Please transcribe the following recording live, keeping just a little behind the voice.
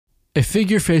a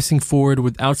figure facing forward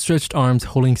with outstretched arms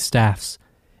holding staffs.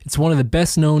 It's one of the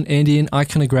best-known Andean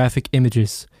iconographic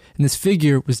images, and this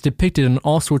figure was depicted in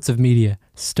all sorts of media,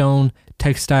 stone,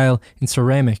 textile, and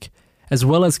ceramic, as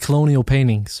well as colonial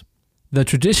paintings. The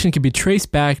tradition can be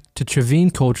traced back to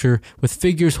Trevene culture with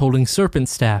figures holding serpent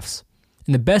staffs,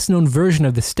 and the best-known version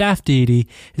of the staff deity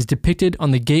is depicted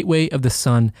on the Gateway of the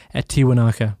Sun at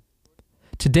Tiwanaku.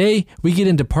 Today, we get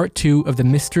into part 2 of the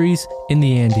mysteries in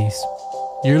the Andes.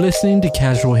 You're listening to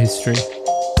Casual History.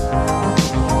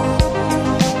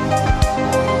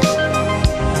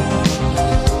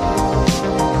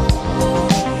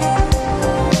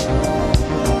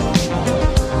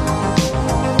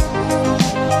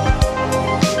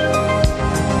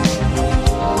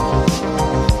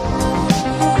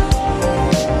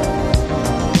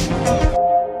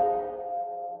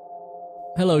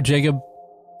 Hello, Jacob.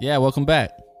 Yeah, welcome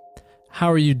back.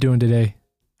 How are you doing today?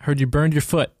 Heard you burned your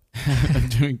foot. I'm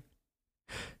doing...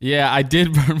 Yeah, I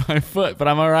did burn my foot, but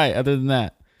I'm all right other than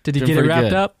that. Did you get it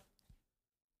wrapped up?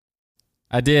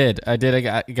 I did. I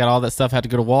got all that stuff. Had to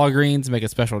go to Walgreens, make a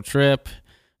special trip.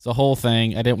 It's a whole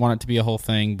thing. I didn't want it to be a whole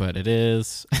thing, but it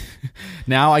is.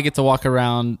 Now I get to walk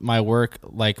around my work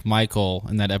like Michael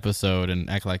in that episode and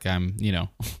act like I'm, Do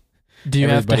you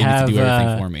have to needs to do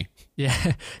everything for me.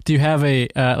 Yeah. Do you have a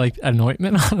like an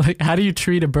ointment on? Like, how do you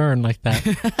treat a burn like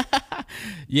that?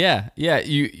 Yeah.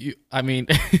 You. I mean,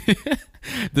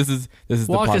 this is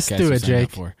Walk the podcast us through it,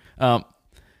 Jake. For.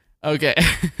 Okay.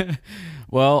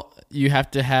 Well, you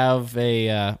have to have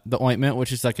the ointment,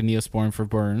 which is like a Neosporin for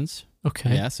burns.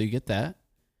 Okay. Yeah. So you get that.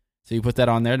 So you put that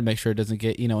on there to make sure it doesn't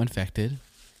get infected,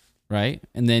 right?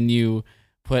 And then you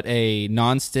put a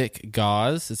non-stick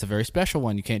gauze. It's a very special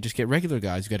one. You can't just get regular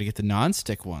gauze. You got to get the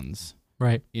non-stick ones.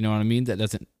 Right. You know what I mean? That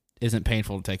isn't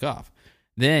painful to take off.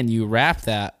 Then you wrap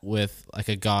that with like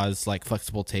a gauze, like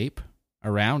flexible tape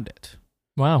around it.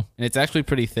 Wow. And it's actually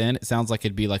pretty thin. It sounds like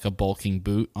it'd be like a bulking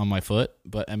boot on my foot,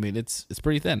 but I mean it's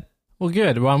pretty thin. Well,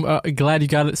 good. Well, I'm glad you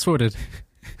got it sorted.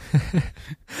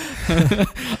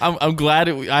 I'm glad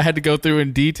I had to go through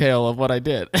in detail of what I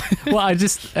did. Well, I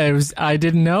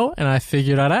didn't know, and I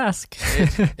figured I'd ask.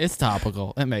 It's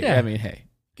topical. I mean, hey,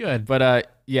 good.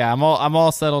 But yeah, I'm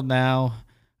all settled now.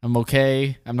 I'm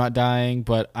okay. I'm not dying,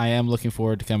 but I am looking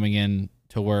forward to coming in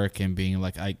to work and being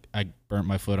like, I burnt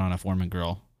my foot on a Foreman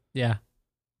grill. Yeah,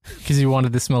 because you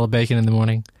wanted the smell of bacon in the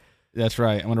morning. That's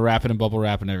right. I'm gonna wrap it in bubble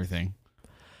wrap and everything.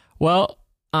 Well,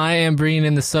 I am bringing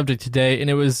in the subject today, and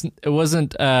it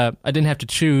wasn't. I didn't have to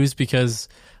choose because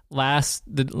the last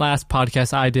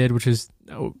podcast I did, which is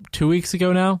 2 weeks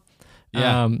ago now,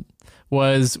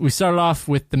 was we started off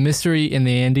with the mystery in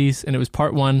the Andes, and it was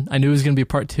part 1. I knew it was going to be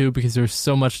part 2 because there's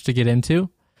so much to get into.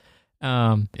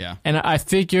 And I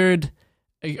figured,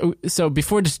 so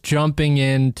before just jumping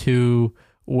into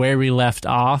where we left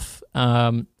off,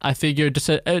 I figured just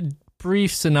a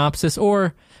brief synopsis,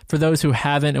 or for those who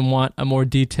haven't and want a more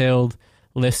detailed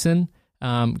listen,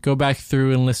 go back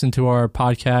through and listen to our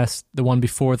podcast, the one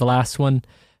before the last one.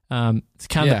 It's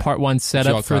kind of the part 1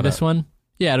 setup for this one.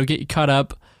 Yeah, it'll get you caught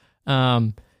up.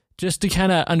 Just to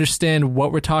kind of understand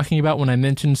what we're talking about when I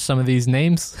mention some of these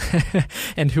names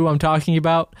and who I'm talking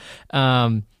about,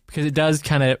 because it does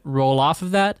kind of roll off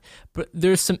of that. But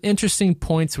there's some interesting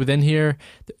points within here.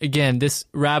 Again, this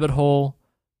rabbit hole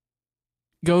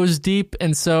goes deep,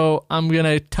 and so I'm going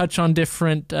to touch on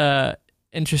different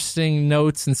interesting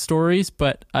notes and stories,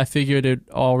 but I figured it'd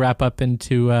all wrap up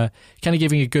into kind of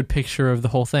giving a good picture of the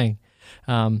whole thing.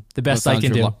 The best I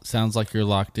can do. Sounds like you're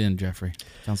locked in, Jeffrey.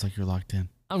 Sounds like you're locked in.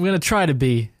 I'm going to try to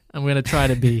be.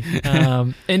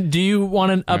 And do you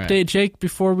want an update, right, Jake,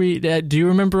 before we... do you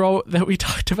remember all that we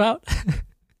talked about?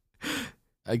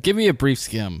 Give me a brief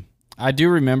skim. I do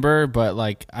remember, but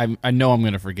like I know I'm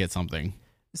going to forget something.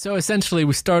 So essentially,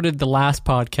 we started the last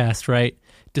podcast, right,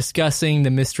 discussing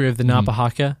the mystery of the Napa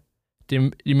Haka. Do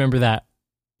you remember that?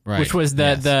 Right. Which was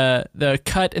the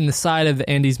cut in the side of the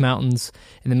Andes Mountains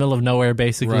in the middle of nowhere,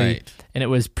 basically. Right. And it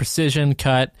was precision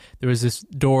cut. There was this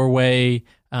doorway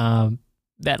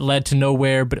that led to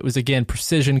nowhere, but it was, again,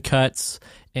 precision cuts.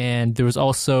 And there was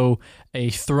also a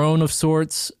throne of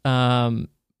sorts,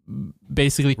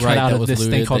 basically cut out of this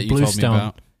thing called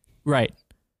bluestone. Right.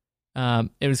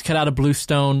 It was cut out of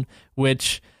bluestone,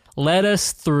 which led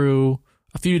us through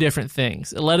a few different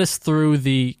things. It led us through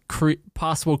the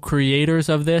possible creators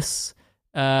of this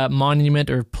monument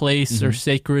or place or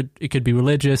sacred. It could be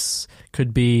religious,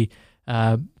 could be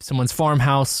someone's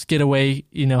farmhouse getaway.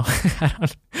 Who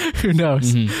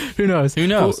knows? Who knows?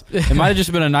 It might have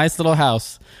just been a nice little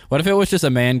house. What if it was just a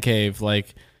man cave?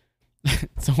 Like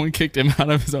Someone kicked him out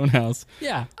of his own house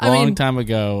Yeah, a long time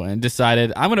ago and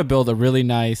decided, I'm going to build a really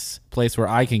nice place where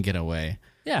I can get away.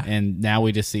 Yeah. And now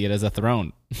we just see it as a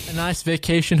throne. A nice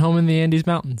vacation home in the Andes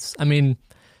Mountains. I mean,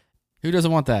 who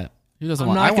doesn't want that? Who doesn't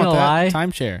I'm want not I want gonna lie. that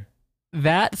timeshare.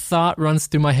 That thought runs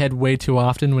through my head way too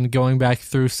often when going back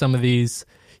through some of these,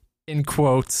 in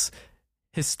quotes,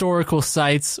 historical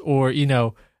sites, or,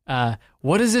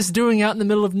 what is this doing out in the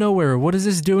middle of nowhere? What is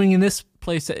this doing in this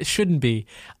place that it shouldn't be?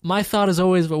 My thought is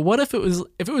always, well, what if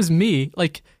it was me?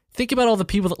 Like, think about all the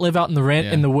people that live out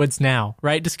in the woods now,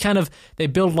 right? Just kind of, they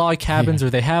build log cabins, or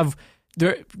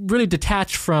they're really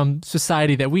detached from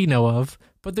society that we know of,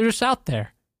 but they're just out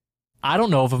there. I don't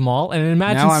know of them all, and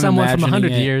imagine someone from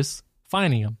 100 years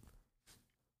finding them.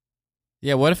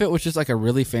 Yeah, what if it was just like a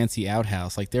really fancy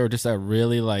outhouse? Like they were just a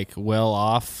really like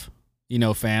well-off,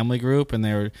 family group, and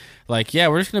they were like, yeah,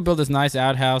 we're just going to build this nice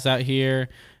outhouse out here.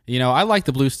 I like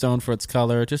the blue stone for its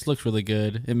color. It just looks really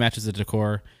good. It matches the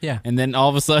decor. Yeah. And then all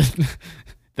of a sudden,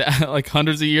 like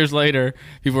hundreds of years later,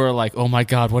 people are like, oh my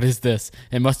God, what is this?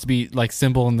 It must be like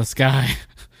symbol in the sky.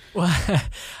 Well,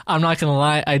 I'm not going to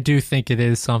lie. I do think it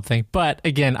is something. But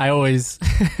again, that always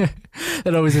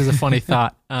is a funny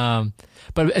thought.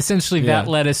 But essentially that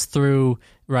led us through,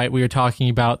 right? We were talking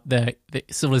about the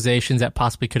civilizations that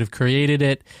possibly could have created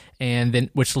it, and then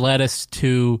which led us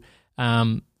to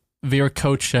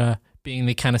Viracocha being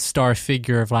the kind of star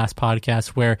figure of last podcast,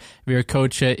 where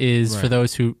Viracocha is, for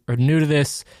those who are new to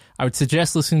this, I would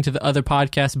suggest listening to the other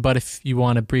podcast, but if you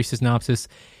want a brief synopsis,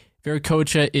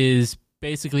 Viracocha is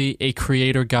basically a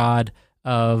creator god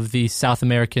of the South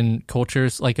American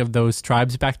cultures, like of those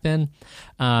tribes back then,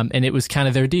 and it was kind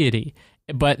of their deity.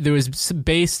 But there was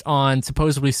based on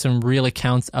supposedly some real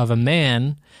accounts of a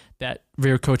man that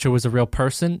Viracocha was a real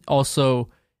person. Also,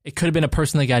 it could have been a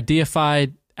person that got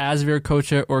deified as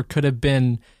Viracocha, or it could have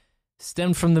been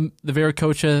stemmed from the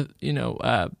Viracocha,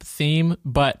 theme.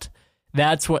 But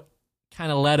that's what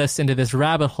kind of led us into this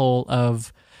rabbit hole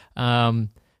of,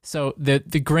 so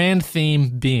the grand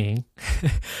theme being,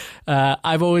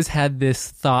 I've always had this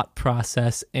thought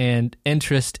process and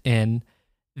interest in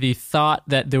the thought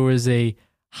that there was a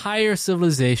higher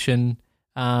civilization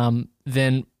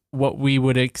than what we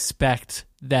would expect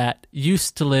that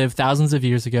used to live thousands of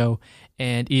years ago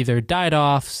and either died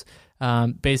off,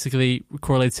 basically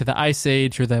correlates to the Ice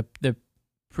Age or the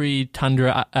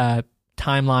pre-tundra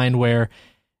timeline where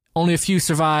only a few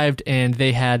survived and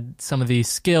they had some of these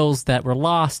skills that were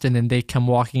lost, and then they come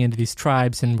walking into these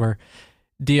tribes and were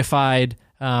deified.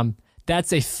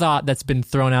 That's a thought that's been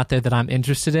thrown out there that I'm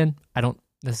interested in. I don't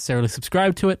necessarily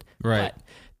subscribe to it, right? But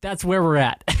that's where we're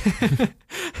at.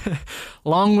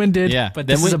 Long-winded, but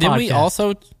this is a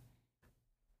podcast.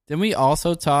 Then we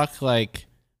also talk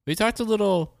we talked a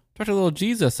little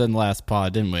Jesus in last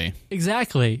pod, didn't we?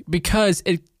 Exactly, because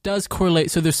it does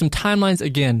correlate. So there's some timelines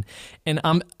again, and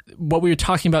what we were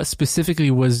talking about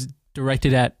specifically was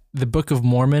directed at the Book of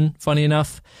Mormon. Funny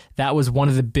enough, that was one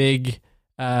of the big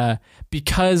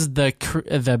because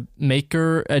the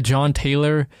maker John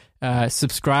Taylor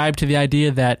subscribed to the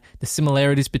idea that the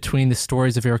similarities between the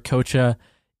stories of Viracocha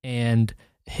and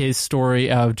his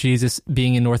story of Jesus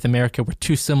being in North America were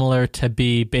too similar to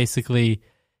be basically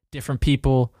different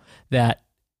people, that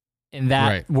in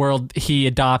that world he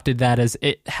adopted that as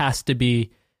it has to be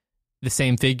the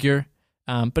same figure.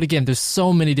 But again, there's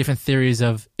so many different theories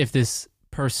of if this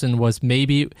person was,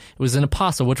 maybe it was an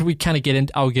apostle, which we kind of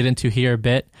I'll get into here a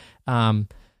bit. That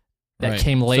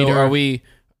came later. So are we,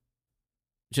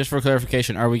 just for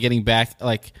clarification, are we getting back,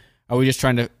 are we just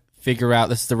trying to figure out,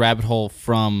 this is the rabbit hole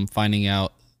from finding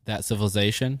out that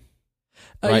civilization,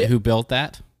 right? Who built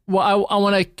that? Well, I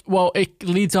want to, it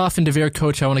leads off into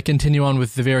Viracocha. I want to continue on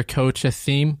with the Viracocha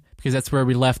theme because that's where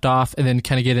we left off, and then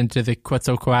kind of get into the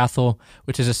Quetzalcoatl,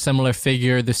 which is a similar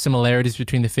figure. There's similarities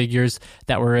between the figures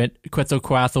that were in.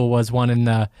 Quetzalcoatl was one in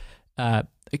the kind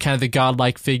of the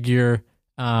godlike figure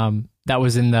that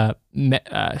was in the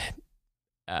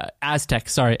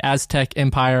Aztec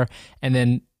Empire, and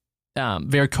then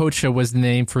Viracocha was the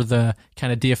name for the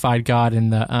kind of deified god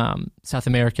in the South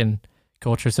American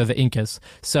culture, so the Incas.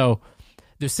 So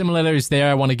there's similarities there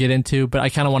I want to get into, but I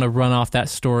kind of want to run off that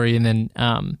story and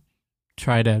then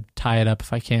try to tie it up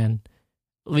if I can.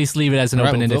 At least leave it as an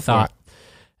open-ended thought.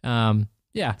 So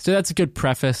that's a good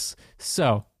preface.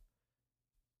 So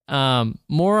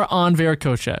more on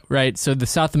Viracocha, right? So the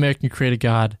South American created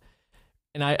god.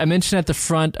 And I mentioned at the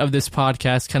front of this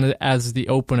podcast, kind of as the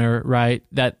opener, right,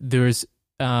 that there's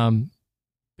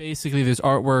basically there's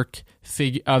artwork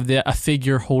of a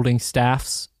figure holding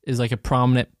staffs is like a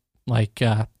prominent,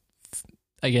 I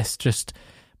guess just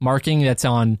marking that's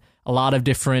on a lot of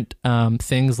different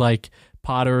things like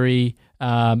pottery,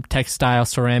 textile,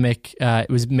 ceramic. It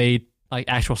was made like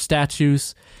actual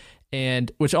statues,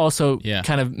 and which also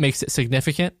kind of makes it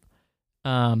significant.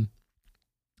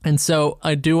 And so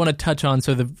I do want to touch on,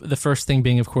 so the first thing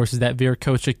being, of course, is that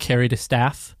Viracocha carried a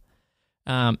staff,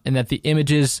 and that the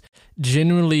images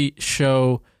generally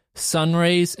show sun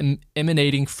rays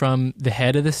emanating from the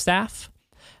head of the staff,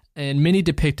 and many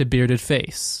depict a bearded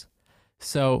face.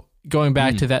 So going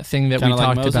back to that thing that we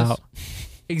talked about.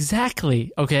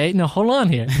 Exactly. Okay. No, hold on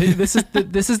here. This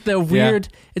is the weird.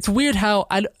 It's weird how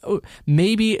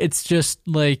maybe it's just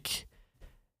like,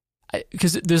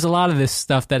 because there's a lot of this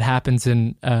stuff that happens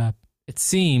in, it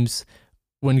seems,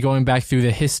 when going back through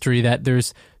the history, that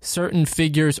there's certain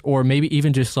figures or maybe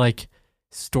even just like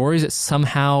stories that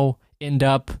somehow end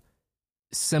up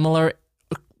similar,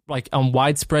 like on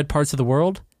widespread parts of the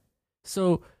world.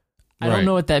 So I don't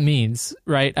know what that means,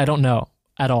 right? I don't know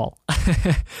at all.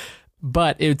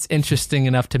 But it's interesting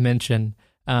enough to mention.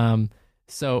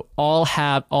 So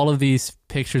all of these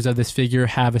pictures of this figure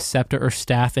have a scepter or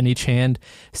staff in each hand,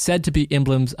 said to be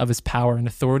emblems of his power and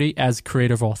authority as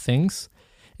creator of all things.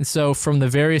 And so from the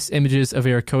various images of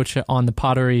Viracocha on the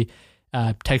pottery,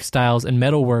 textiles, and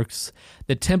metalworks,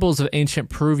 the temples of ancient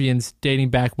Peruvians dating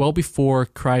back well before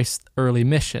Christ's early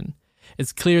mission,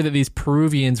 it's clear that these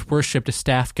Peruvians worshipped a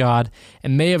staff god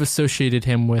and may have associated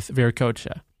him with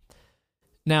Viracocha.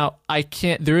 Now,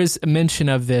 there is a mention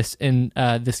of this in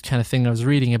this kind of thing I was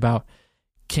reading about.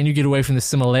 Can you get away from the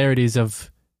similarities of,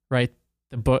 right,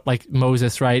 the book, like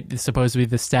Moses, right? It's supposed to be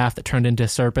the staff that turned into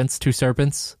serpents, 2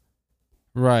 serpents.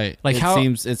 Right. Like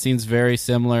it seems very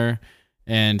similar,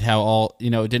 and how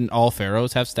didn't all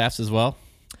pharaohs have staffs as well?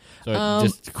 So it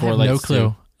just correlates. I have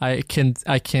no clue.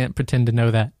 I can't pretend to know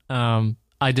that.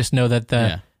 I just know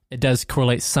that it does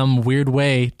correlate some weird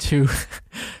way to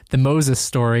the Moses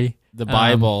story. The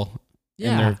Bible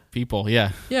and their people,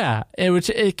 which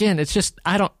again, it's just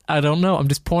I don't know. I'm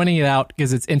just pointing it out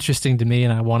because it's interesting to me,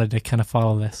 and I wanted to kind of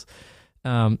follow this.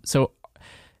 So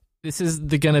this is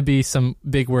going to be some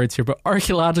big words here, but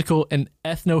archaeological and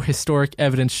ethno-historic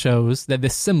evidence shows that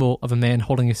this symbol of a man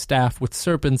holding a staff with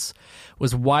serpents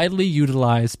was widely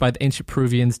utilized by the ancient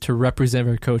Peruvians to represent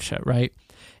Viracocha, right?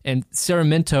 And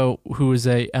Sarmiento, who was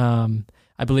I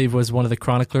believe was one of the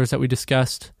chroniclers that we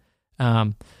discussed,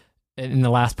 in the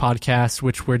last podcast,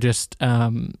 which were just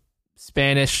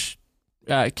Spanish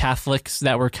Catholics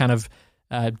that were kind of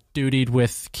dutied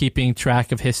with keeping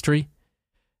track of history.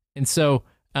 And so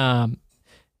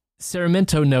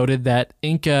Sarmiento noted that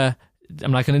Inca,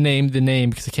 I'm not going to name the name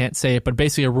because I can't say it, but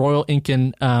basically a royal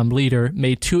Incan leader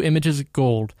made 2 images of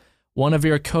gold, one of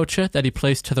Viracocha that he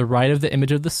placed to the right of the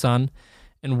image of the sun,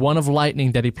 and one of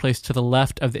lightning that he placed to the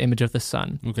left of the image of the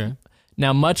sun. Okay.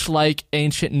 Now, much like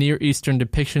ancient Near Eastern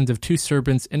depictions of 2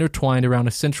 serpents intertwined around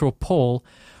a central pole,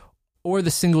 or the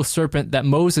single serpent that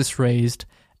Moses raised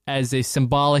as a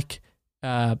symbolic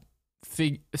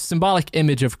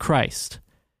image of Christ.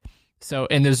 So,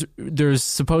 and there's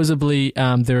supposedly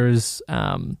writings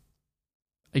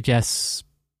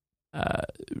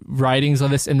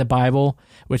on this in the Bible,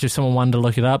 which if someone wanted to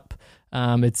look it up,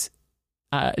 it's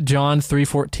John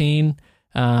 3:14.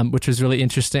 Which was really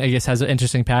interesting. I guess has an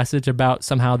interesting passage about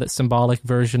somehow that symbolic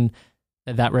version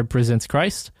that represents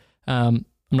Christ. I'm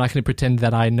not going to pretend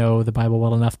that I know the Bible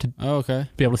well enough to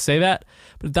be able to say that,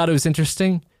 but I thought it was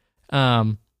interesting.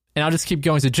 And I'll just keep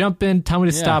going. So jump in, tell me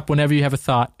to stop whenever you have a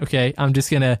thought. Okay, I'm just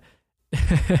gonna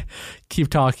keep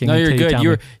talking. No, you're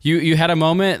good. You had a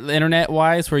moment internet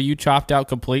wise where you chopped out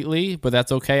completely, but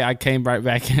that's okay. I came right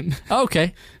back in.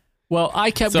 Okay. Well,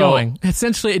 I kept going.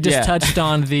 Essentially, it just touched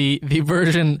on the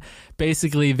version.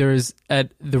 Basically, there's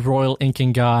the royal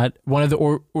Incan god. One of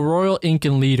the royal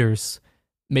Incan leaders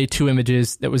made 2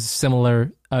 images that was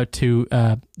similar to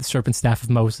the serpent staff of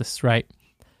Moses, right?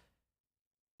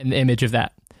 And the image of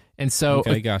that. And so,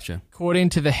 gotcha. According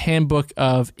to the Handbook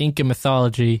of Inca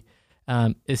Mythology,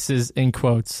 this is in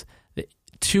quotes, the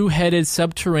 2-headed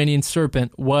subterranean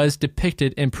serpent was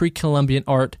depicted in pre-Columbian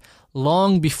art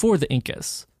long before the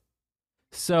Incas.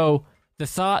 So the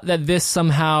thought that this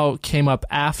somehow came up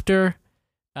after,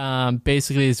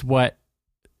 basically is what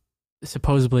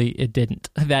supposedly it didn't.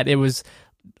 That it was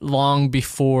long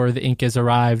before the Incas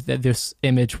arrived that this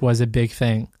image was a big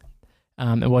thing.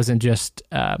 It wasn't just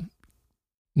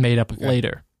made up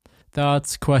later.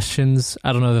 Thoughts, questions?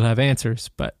 I don't know that I have answers,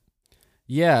 but...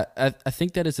 Yeah, I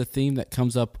think that is a theme that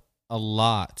comes up a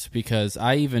lot because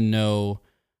I even know...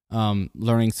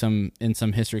 learning in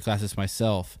some history classes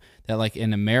myself that like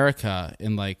in America,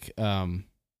 in like the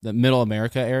Middle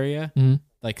America area,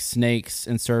 like snakes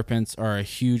and serpents are a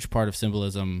huge part of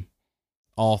symbolism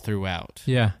all throughout.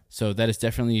 Yeah. So that is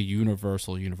definitely a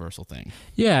universal thing.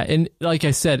 Yeah, and like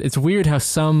I said, it's weird how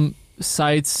some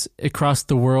sites across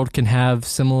the world can have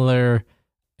similar,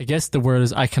 I guess the word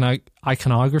is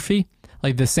iconography,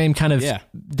 like the same kind of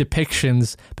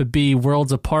depictions, but be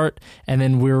worlds apart. And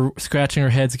then we're scratching our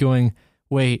heads going,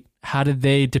 wait, how did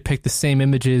they depict the same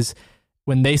images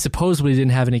when they supposedly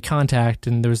didn't have any contact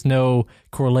and there's no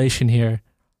correlation here?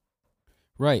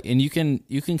 Right, and you can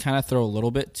kind of throw a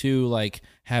little bit to like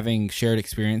having shared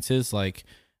experiences, like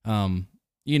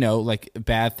like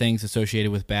bad things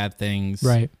associated with bad things,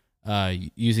 right?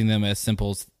 Using them as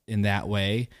symbols in that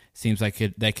way seems like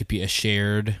that could be a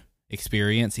shared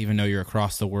experience, even though you're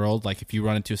across the world. Like if you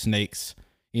run into snakes,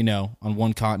 on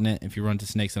one continent, if you run into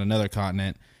snakes on another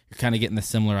continent, you're kind of getting the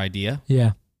similar idea.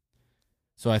 Yeah.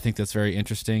 So I think that's very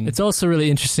interesting. It's also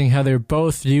really interesting how they're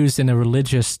both used in a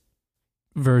religious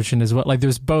version as well. Like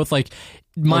there's both like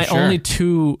my only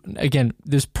two, again,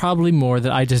 there's probably more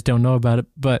that I just don't know about it,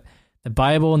 but the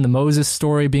Bible and the Moses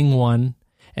story being one,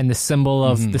 and the symbol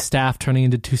of the staff turning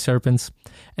into two serpents,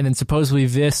 and then supposedly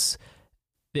the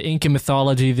Inca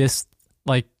mythology, this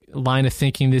like line of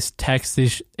thinking, this text,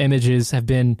 these images have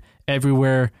been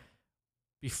everywhere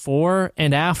before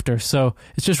and after. So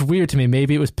it's just weird to me.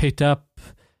 Maybe it was picked up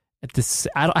at this.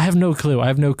 I have no clue.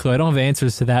 I don't have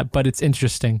answers to that, but it's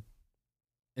interesting.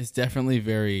 It's definitely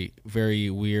very, very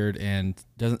weird and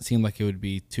doesn't seem like it would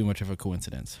be too much of a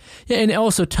coincidence. Yeah, and it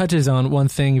also touches on one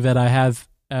thing that I have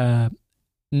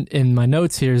in my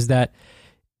notes here is that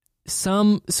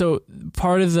so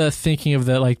part of the thinking of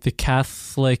the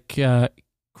Catholic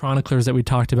chroniclers that we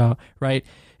talked about, right?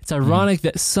 It's ironic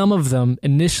that some of them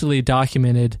initially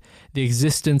documented the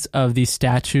existence of these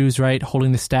statues, right,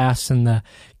 holding the staffs and the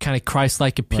kind of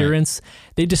Christ-like appearance.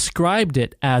 Right. They described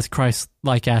it as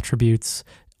Christ-like attributes,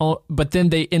 but then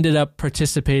they ended up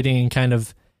participating in kind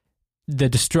of the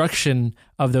destruction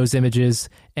of those images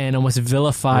and almost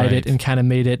vilified it and kind of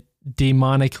made it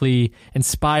demonically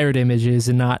inspired images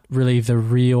and not really the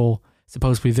real,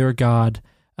 supposedly their God.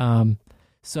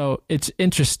 So it's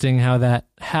interesting how that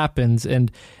happens,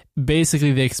 and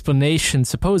basically the explanation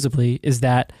supposedly is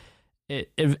that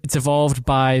it's evolved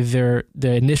by the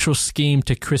initial scheme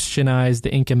to Christianize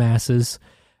the Inca masses,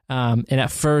 and at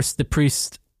first the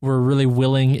priests were really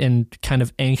willing and kind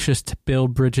of anxious to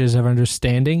build bridges of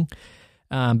understanding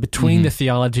between the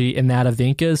theology and that of the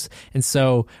Incas. And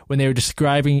so when they were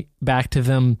describing back to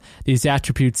them these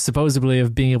attributes supposedly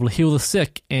of being able to heal the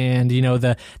sick and,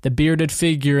 the bearded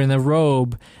figure and the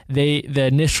robe, the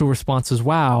initial response was,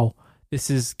 wow, this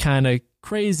is kind of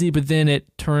crazy. But then it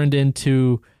turned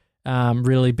into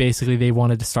really basically they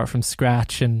wanted to start from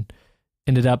scratch and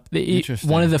ended up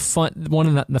one of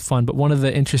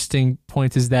the interesting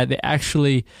points is that they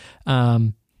actually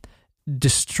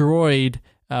destroyed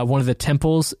one of the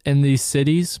temples in these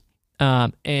cities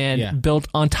and built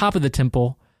on top of the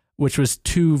temple, which was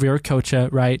to Viracocha,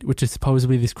 right, which is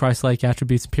supposedly these Christ-like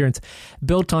attributes appearance,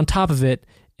 built on top of it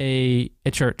a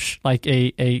church, like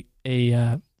a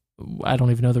I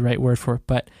don't even know the right word for it,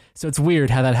 but so it's weird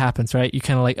how that happens, right? You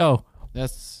kind of like, oh,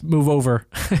 that's move over.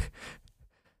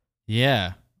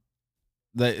 Yeah,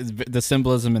 the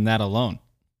symbolism in that alone.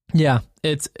 Yeah,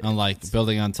 it's unlike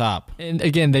building on top. And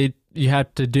again, you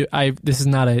have to do. This is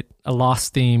not a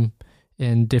lost theme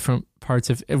in different parts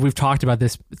of. We've talked about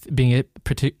this being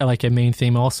like a main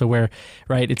theme also, where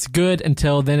right, it's good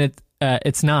until then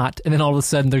it's not, and then all of a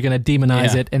sudden they're going to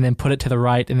demonize it and then put it to the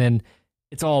right, and then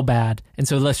it's all bad. And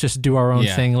so let's just do our own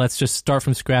thing. Let's just start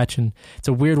from scratch. And it's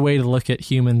a weird way to look at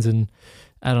humans, and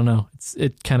I don't know.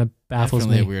 It kind of baffles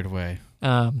Definitely me. A weird way.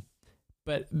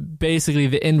 But basically,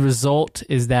 the end result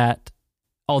is that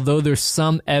although there's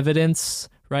some evidence,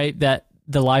 right, that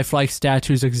the lifelike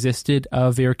statues existed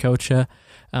of Viracocha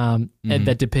and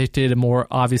that depicted a more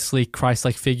obviously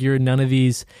Christ-like figure, none of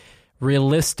these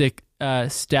realistic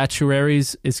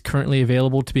statuaries is currently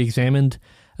available to be examined.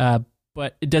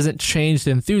 But it doesn't change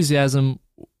the enthusiasm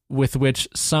with which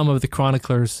some of the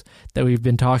chroniclers that we've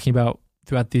been talking about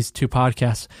throughout these two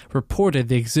podcasts reported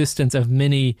the existence of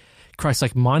many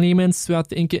Christ-like monuments throughout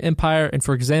the Inca Empire. And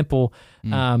for example,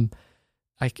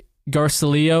 like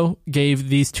Garcilaso gave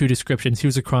these two descriptions. He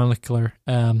was a chronicler.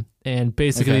 And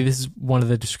basically this is one of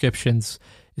the descriptions.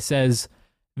 It says,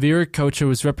 Viracocha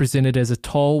was represented as a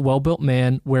tall, well-built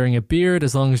man wearing a beard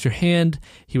as long as your hand.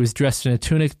 He was dressed in a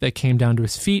tunic that came down to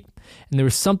his feet. And there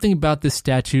was something about this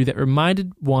statue that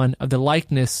reminded one of the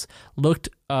likeness looked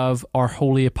of our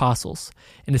holy apostles,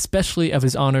 and especially of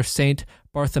his honor, Saint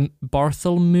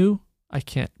Bartholomew.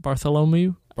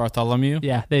 Bartholomew?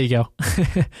 Yeah, there you go.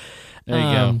 There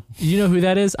you go. You know who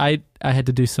that is? I had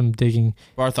to do some digging.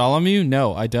 Bartholomew?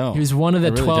 No, I don't. He was one of the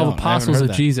I really 12 don't. I haven't apostles heard of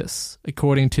that. Jesus,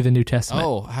 according to the New Testament.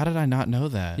 Oh, how did I not know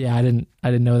that? Yeah, I didn't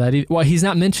know that either. Well, he's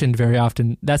not mentioned very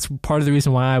often. That's part of the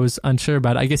reason why I was unsure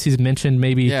about it. I guess he's mentioned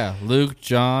maybe. Yeah, Luke,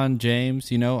 John,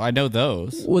 James, I know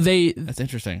those. Well, That's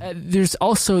interesting. there's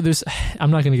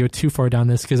I'm not going to go too far down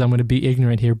this because I'm going to be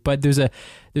ignorant here, but there's a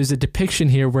depiction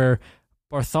here where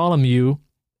Bartholomew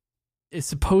is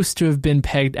supposed to have been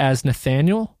pegged as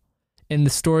Nathaniel in the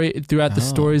story throughout the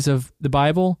stories of the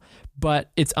Bible,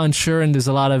 but it's unsure and there's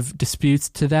a lot of disputes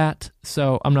to that.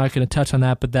 So I'm not going to touch on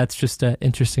that, but that's just an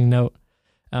interesting note.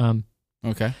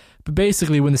 Okay. But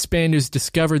basically, when the Spaniards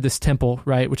discovered this temple,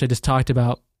 right, which I just talked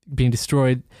about being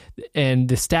destroyed, and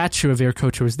the statue of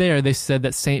Viracocha was there, they said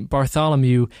that Saint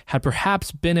Bartholomew had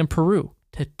perhaps been in Peru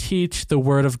to teach the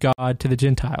word of God to the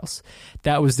Gentiles.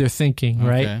 That was their thinking,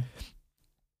 right? Okay.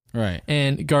 Right.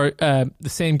 And the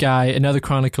same guy, another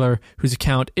chronicler whose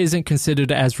account isn't considered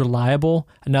as reliable,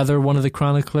 another one of the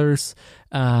chroniclers,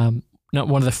 not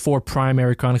one of the 4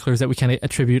 primary chroniclers that we kind of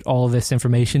attribute all of this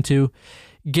information to,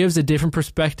 gives a different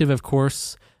perspective, of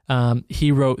course.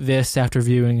 He wrote this after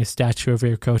viewing a statue of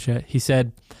Viracocha. He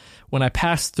said, "When I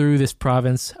passed through this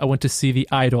province, I went to see the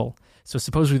idol." So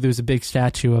supposedly there's a big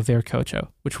statue of Viracocha,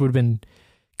 which would have been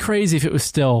crazy if it was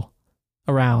still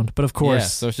around. But of course, Yeah,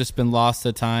 so it's just been lost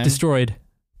to time. destroyed.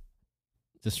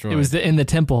 Destroyed. It was in the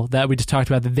temple that we just talked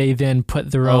about that they then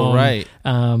put their own right.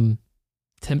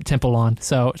 temple on.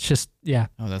 So it's just, yeah,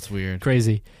 Oh, that's weird.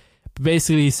 crazy. But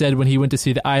basically, he said when he went to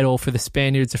see the idol, for the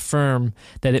Spaniards affirm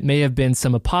that it may have been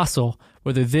some apostle,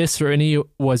 whether this or any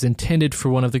was intended for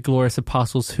one of the glorious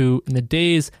apostles who, in the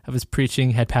days of his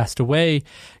preaching, had passed away.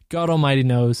 God Almighty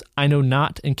knows. I know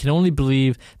not, and can only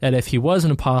believe that if he was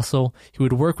an apostle, he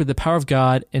would work with the power of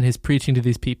God in his preaching to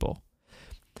these people.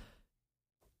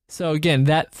 So again,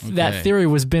 that theory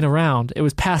was been around. It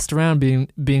was passed around,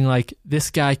 being like, this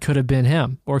guy could have been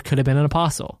him, or could have been an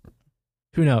apostle.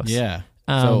 Who knows? Yeah.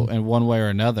 So in one way or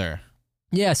another.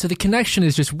 Yeah, so the connection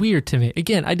is just weird to me.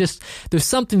 Again, there's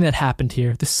something that happened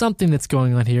here. There's something that's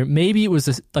going on here. Maybe it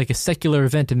was like a secular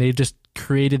event and they just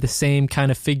created the same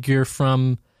kind of figure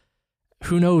from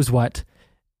who knows what.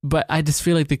 But I just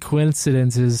feel like the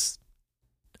coincidences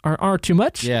are too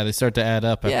much. Yeah, they start to add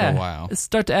up after a while.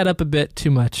 Start to add up a bit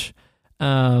too much.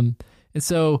 And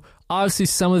so obviously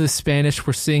some of the Spanish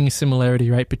were seeing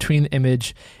similarity, right, between the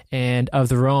image and of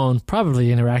their own,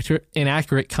 probably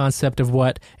inaccurate concept of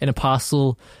what an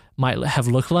apostle might have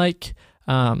looked like.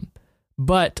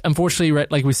 But unfortunately,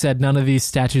 right, like we said, none of these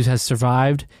statues has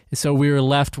survived. And so we were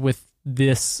left with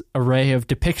this array of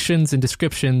depictions and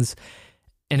descriptions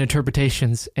and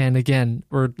interpretations. And again,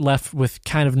 we're left with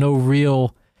kind of no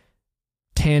real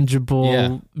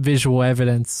tangible visual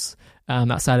evidence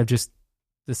outside of just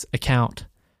this account.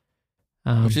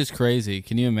 Which is crazy.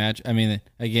 Can you imagine? I mean,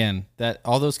 again, that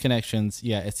all those connections,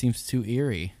 it seems too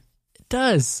eerie. It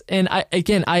does. And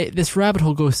this rabbit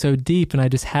hole goes so deep, and I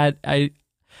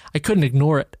couldn't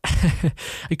ignore it.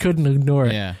 I couldn't ignore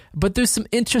it. Yeah. But there's some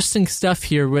interesting stuff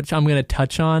here, which I'm going to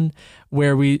touch on,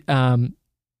 where which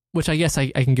I guess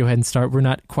I can go ahead and start. We're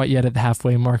not quite yet at the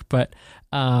halfway mark, but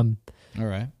all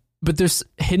right. But there's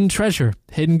hidden treasure,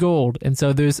 hidden gold, and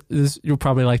so there's you'll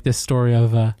probably like this story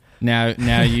of. Now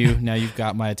you've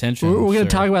got my attention. We're going to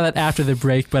talk about that after the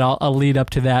break, but I'll lead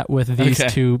up to that with these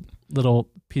two little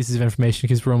pieces of information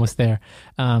because we're almost there.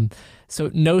 So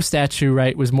no statue,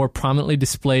 right, was more prominently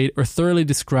displayed or thoroughly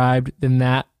described than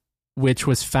that which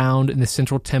was found in the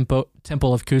central temple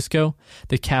of Cusco,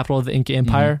 the capital of the Inca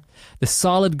Empire. Mm-hmm. The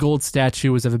solid gold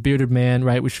statue was of a bearded man,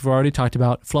 right, which we've already talked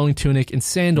about, flowing tunic and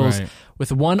sandals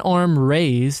with one arm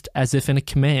raised as if in a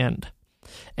command.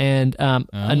 And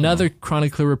another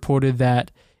chronicler reported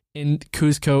that in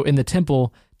Cusco, in the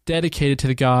temple dedicated to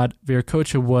the god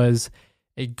Viracocha, was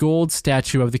a gold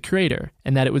statue of the creator,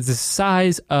 and that it was the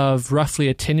size of roughly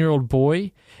a 10-year-old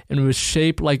boy and was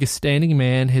shaped like a standing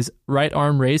man, his right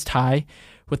arm raised high,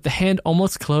 with the hand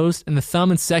almost closed and the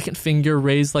thumb and second finger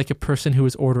raised like a person who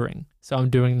was ordering. So I'm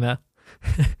doing the...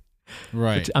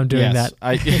 Right. I'm doing that.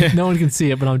 No one can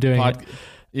see it, but I'm doing it.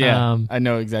 Yeah, I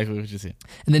know exactly what you're saying.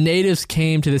 And the natives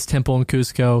came to this temple in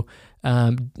Cusco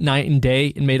night and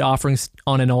day and made offerings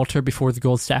on an altar before the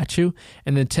gold statue.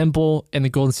 And the temple and the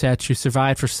golden statue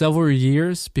survived for several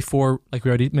years before, like we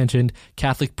already mentioned,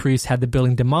 Catholic priests had the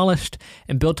building demolished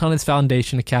and built on its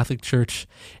foundation a Catholic church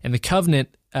and the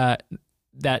covenant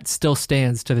that still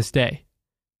stands to this day.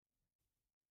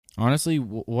 Honestly,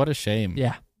 what a shame.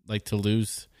 Yeah. Like to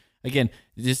lose. Again,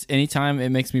 just anytime, it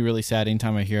makes me really sad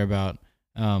anytime I hear about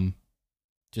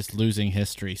just losing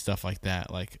history, stuff like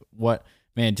that. Like what,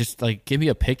 man, just like give me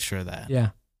a picture of that. Yeah.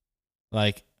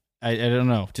 Like, I don't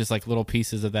know, just like little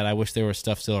pieces of that. I wish there was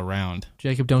stuff still around.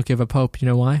 Jacob, don't give up hope. You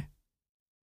know why?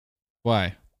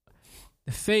 Why?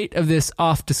 The fate of this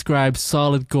oft-described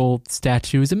solid gold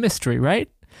statue is a mystery, right?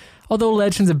 Although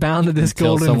legends abound that this Until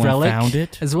golden someone relic, found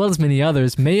it? as well as many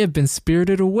others, may have been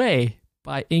spirited away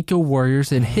by Inca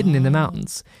warriors and hidden in the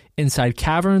mountains, inside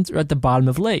caverns, or at the bottom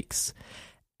of lakes.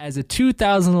 As a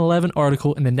 2011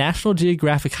 article in the National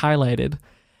Geographic highlighted,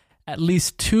 at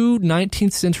least 2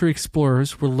 19th century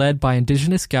explorers were led by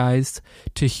indigenous guides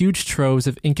to huge troves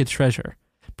of Inca treasure,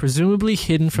 presumably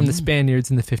hidden from the Spaniards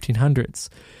in the 1500s.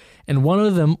 And one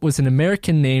of them was an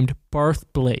American named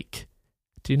Barth Blake.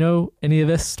 Do you know any of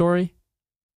this story?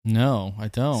 No, I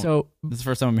don't. So this is the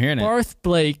first time I'm hearing it. Barth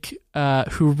Blake,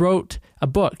 who wrote a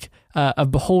book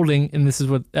of beholding, and this is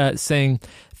what saying,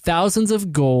 thousands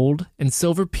of gold and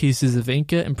silver pieces of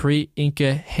Inca and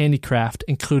pre-Inca handicraft,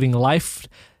 including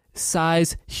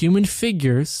life-size human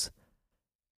figures.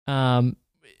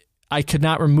 I could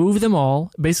not remove them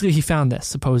all. Basically, he found this,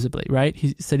 supposedly, right?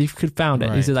 He said he could found it.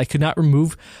 Right. He said, I could not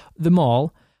remove them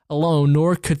all alone,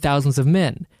 nor could thousands of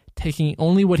men. Taking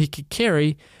only what he could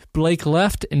carry, Blake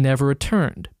left and never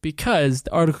returned. Because,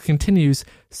 the article continues,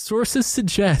 sources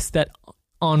suggest that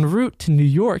en route to New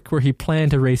York, where he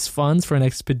planned to raise funds for an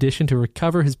expedition to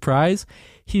recover his prize,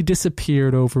 he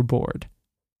disappeared overboard.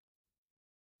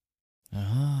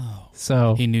 Oh.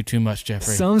 So He knew too much,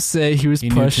 Jeffrey. some say he was He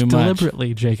knew pushed too much.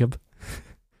 deliberately, Jacob.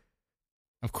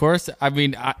 Of course. I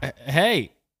mean,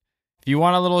 hey, if you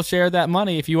want a little share of that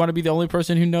money, if you want to be the only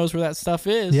person who knows where that stuff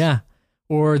is. Yeah.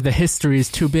 Or the history is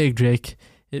too big, Jake.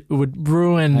 It would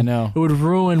ruin. I know. It would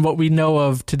ruin what we know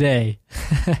of today.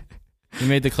 He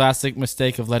made the classic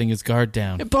mistake of letting his guard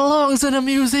down. It belongs in a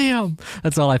museum.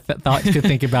 That's all I thought you could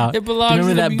think about. It belongs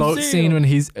Remember in a that boat museum. scene when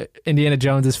he's Indiana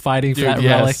Jones is fighting for Dude, that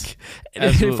yes. relic, and it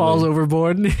Absolutely. falls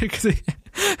overboard.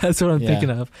 That's what I'm Yeah. thinking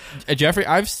of. Jeffrey,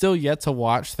 I've still yet to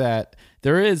watch that.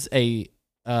 There is a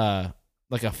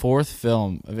like a fourth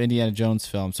film of Indiana Jones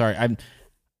film. Sorry,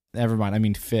 never mind. I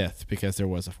mean fifth, because there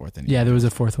was a fourth Indiana. Yeah, there was a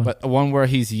fourth one. But one where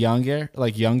he's younger,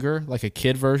 like a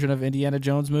kid version of Indiana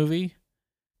Jones movie.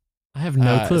 I have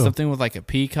no clue. Something with like a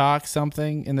peacock,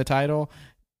 something in the title.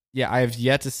 Yeah, I have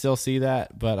yet to still see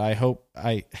that, but I hope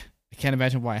I can't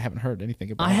imagine why I haven't heard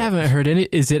anything about it. I haven't heard any.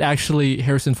 Is it actually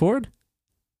Harrison Ford?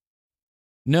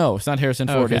 No, it's not Harrison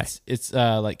Ford. Okay. It's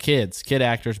like kid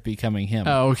actors becoming him.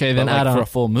 Oh, okay. Then but, like, I don't. for a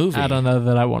full movie. I don't know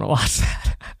that I want to watch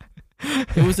that.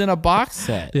 It was in a box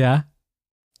set. Yeah.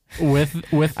 With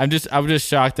I'm just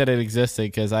shocked that it existed,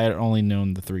 because I had only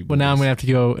known the 3 movies. well, now I'm gonna have to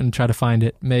go and try to find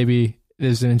it. Maybe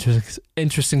there's an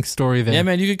interesting story there. Yeah,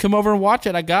 man, you can come over and watch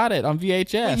it. I got it on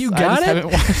VHS. Wait, you I got just it?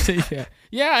 haven't watched it yet.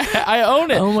 Yeah, I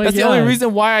own it. Oh my That's God. the only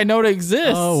reason why I know it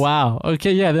exists. Oh wow.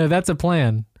 Okay, yeah, that's a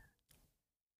plan.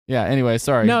 Yeah. Anyway,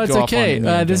 sorry. No, it's Go off on okay.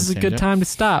 Indiana This Jones is a good tangent. time to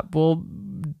stop. We'll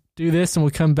do this and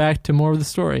we'll come back to more of the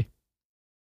story.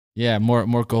 Yeah,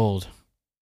 more gold.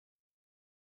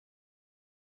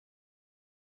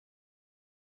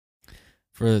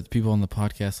 For the people on the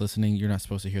podcast listening, you're not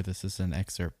supposed to hear this. This is an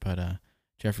excerpt, but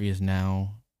Jeffrey has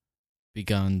now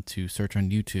begun to search on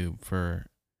YouTube for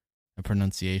a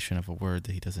pronunciation of a word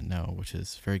that he doesn't know, which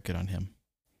is very good on him.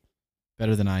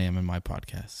 Better than I am in my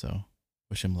podcast, so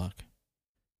wish him luck.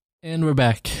 And we're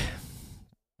back.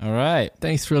 All right.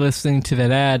 Thanks for listening to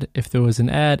that ad. If there was an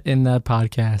ad in that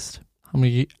podcast,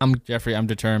 Jeffrey, I'm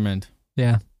determined.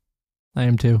 yeah, I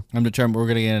am too. I'm determined we're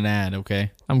going to get an ad,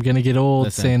 okay? I'm gonna get old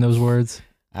Listen. saying those words.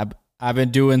 I've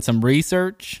been doing some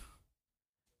research.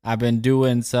 I've been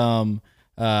doing some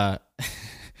more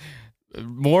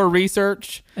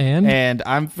research, and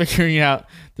I'm figuring out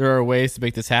there are ways to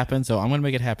make this happen. So I'm going to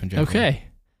make it happen, Jeffrey. Okay.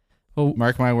 Well,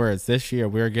 Mark my words. This year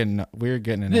we're getting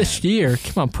an this ad. year,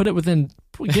 come on, put it within.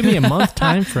 Give me a month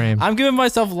time frame. I'm giving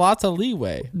myself lots of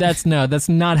leeway. That's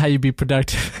not how you be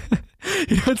productive.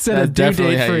 You don't set a That's due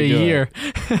definitely date how for a you do year.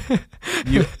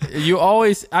 You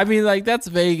always. I mean, like, that's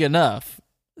vague enough.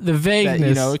 The That,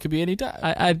 vagueness. it could be any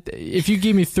time. If you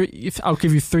give me I'll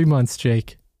give you 3 months,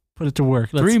 Jake. Put it to work.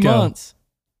 Let's 3 go. months.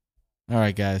 All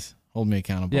right, guys, hold me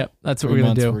accountable. Yep, that's what 3 we're gonna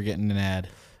months, do. We're getting an ad.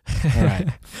 All right.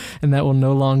 And that will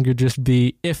no longer just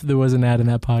be if there was an ad in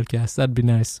that podcast. That'd be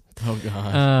nice. Oh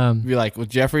god. Be like, well,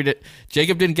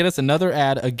 Jacob didn't get us another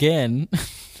ad again.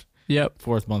 Yep.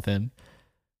 4th month in.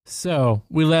 So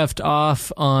we left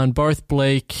off on Barth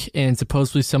Blake and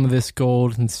supposedly some of this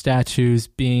gold and statues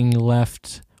being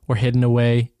left or hidden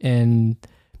away in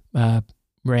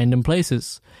random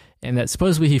places, and that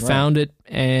supposedly he found it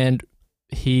and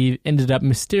he ended up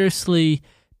mysteriously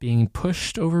being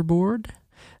pushed overboard.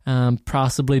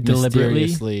 possibly deliberately.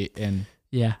 Mysteriously in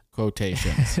Yeah.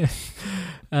 quotations.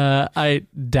 I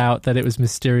doubt that it was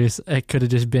mysterious. It could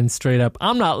have just been straight up,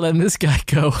 I'm not letting this guy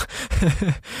go.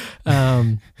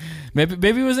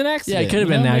 Maybe it was an accident. Yeah, it could have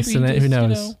been an accident. Who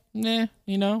knows?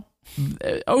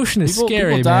 Ocean is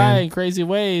scary, people die man. in crazy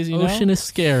ways, Ocean is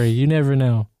scary. You never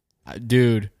know.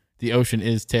 Dude, the ocean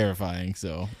is terrifying,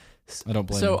 so I don't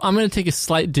blame So you. I'm going to take a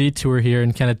slight detour here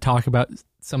and kind of talk about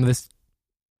some of this,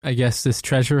 I guess, this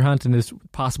treasure hunt and this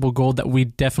possible gold that we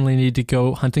definitely need to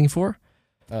go hunting for.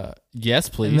 Yes,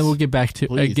 please. And then we'll get back to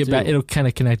Please back. do. It'll kind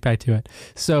of connect back to it.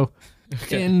 So,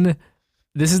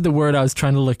 this is the word I was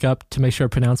trying to look up to make sure I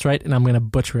pronounce right, and I'm going to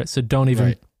butcher it. So don't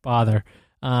even bother.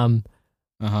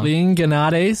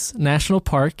 Linganades National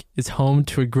Park is home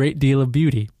to a great deal of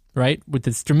beauty, right? With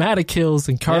its dramatic hills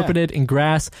and carpeted and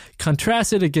grass,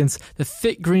 contrasted against the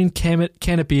thick green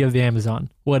canopy of the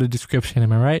Amazon. What a description,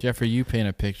 am I right? Jeffrey, you paint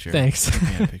a picture. Thanks.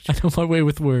 Paint a picture. I know my way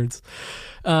with words.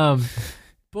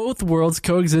 Both worlds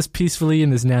coexist peacefully in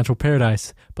this natural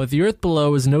paradise, but the earth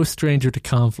below is no stranger to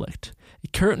conflict. A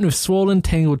curtain of swollen,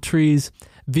 tangled trees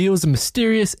reveals a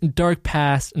mysterious and dark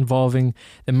past involving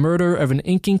the murder of an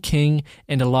Incan king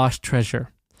and a lost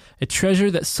treasure. A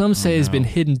treasure that some say has been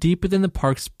hidden deep within the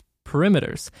park's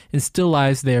perimeters and still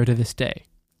lies there to this day.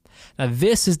 Now,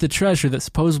 this is the treasure that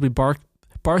supposedly Barth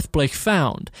Blake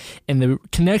found, and the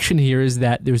connection here is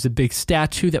that there's a big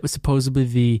statue that was supposedly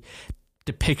the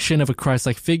depiction of a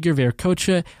Christ-like figure,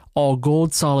 Viracocha, all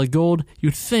gold, solid gold.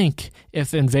 You'd think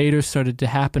if invaders started to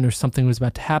happen or something was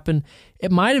about to happen,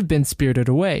 it might have been spirited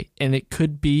away, and it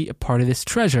could be a part of this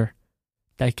treasure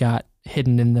that got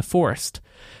hidden in the forest.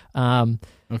 And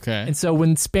so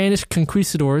when Spanish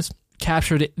conquistadors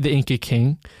captured the Inca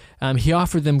king, he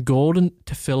offered them gold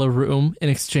to fill a room in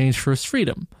exchange for his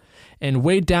freedom. And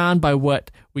weighed down by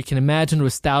what we can imagine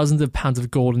was thousands of pounds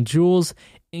of gold and jewels,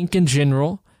 an Incan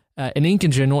general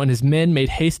and his men made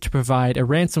haste to provide a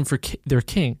ransom for their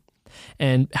king.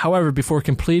 And however, before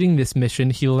completing this mission,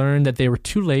 he learned that they were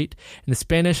too late, and the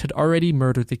Spanish had already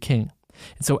murdered the king.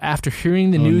 And so after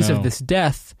hearing the news of this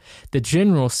death, the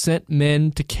general sent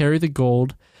men to carry the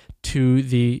gold to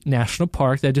the national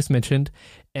park that I just mentioned,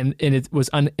 and it was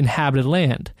uninhabited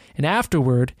land. And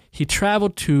afterward, he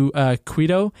traveled to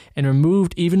Quito and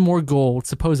removed even more gold,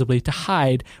 supposedly, to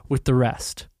hide with the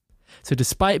rest. So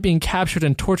despite being captured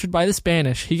and tortured by the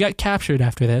Spanish, he got captured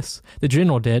after this, the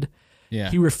general did. Yeah.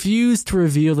 He refused to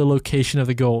reveal the location of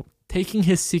the gold, taking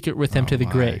his secret with him to the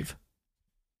grave.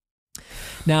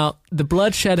 Now, the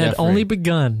bloodshed had only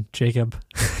begun, Jacob.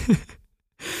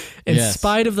 In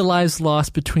spite of the lives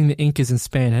lost between the Incas and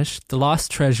Spanish, the lost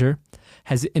treasure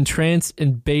has entranced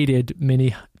and baited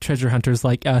many treasure hunters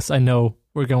like us. I know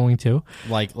we're going to.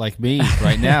 Like me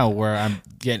right now, where I'm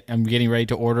getting ready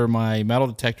to order my metal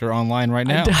detector online right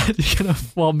now.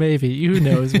 Well, maybe. Who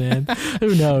knows, man?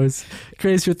 Who knows?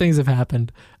 Crazier things have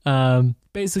happened.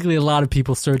 Basically, a lot of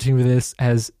people searching for this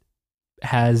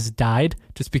has died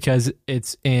just because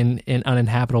it's in an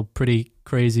uninhabitable, pretty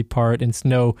crazy part, and it's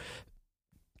no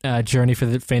journey for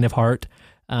the faint of heart.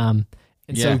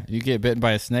 So you get bitten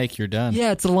by a snake, you're done.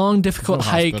 Yeah, it's a long, difficult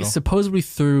hike, hospital. supposedly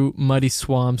through muddy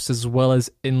swamps as well as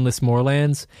endless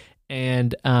moorlands.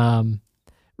 And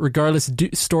regardless,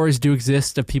 stories do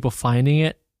exist of people finding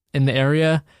it in the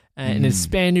area. And a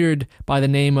Spaniard by the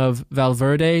name of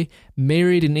Valverde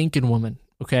married an Incan woman,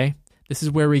 okay? This is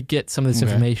where we get some of this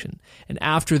information. And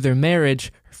after their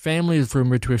marriage, her family is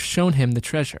rumored to have shown him the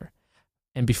treasure.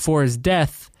 And before his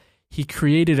death, he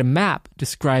created a map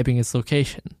describing its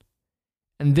location.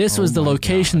 And this was the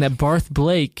location that Barth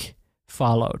Blake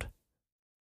followed.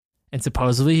 And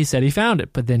supposedly he said he found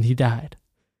it, but then he died.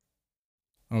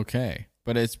 Okay.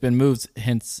 But it's been moved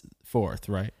henceforth,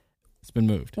 right? It's been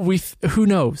moved. Who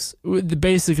knows?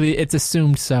 Basically, it's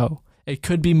assumed so. It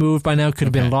could be moved by now, could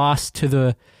have been lost to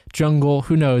the jungle,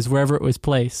 who knows, wherever it was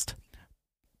placed.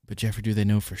 But Jeffrey, do they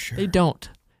know for sure? They don't.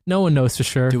 No one knows for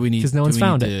sure because no one's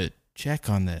found it. Do we need to check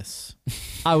on this?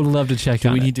 I would love to check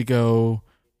on it. Do we need to go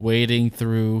wading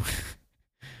through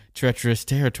treacherous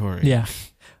territory? Yeah.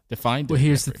 To find it? Well,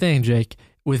 here's the thing, Jake.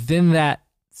 Within that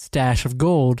stash of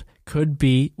gold could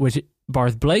be, which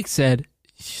Barth Blake said,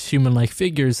 human-like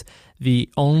figures, the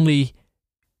only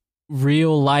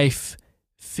real-life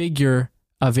figure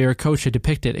of Viracocha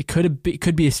depicted. It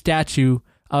could be a statue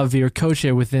of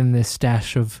Viracocha within this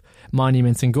stash of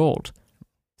monuments and gold.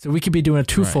 So we could be doing a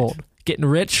twofold, getting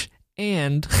rich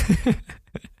and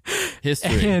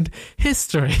history. And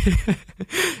history.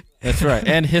 That's right.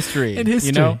 And history. And history.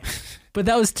 You know? But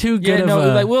that was too Yeah, good no, of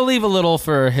a... like we'll leave a little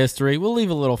for history. We'll leave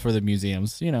a little for the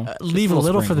museums. leave a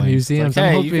little for the sprinkling. museums. It's like,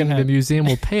 I'm hey, you hoping can the museum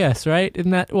will pay us, right?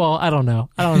 Isn't that... Well, I don't know.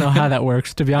 I don't know how that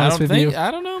works, to be honest with you.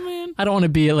 I don't know, man. I don't want to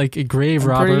be like a grave I'm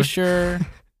robber. pretty sure.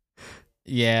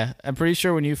 Yeah, I'm pretty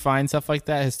sure when you find stuff like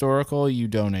that historical, you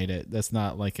donate it. That's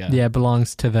not like a... Yeah, it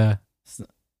belongs to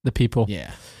the people.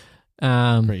 Yeah,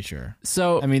 I'm pretty sure.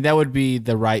 So I mean, that would be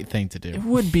the right thing to do. it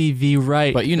would be the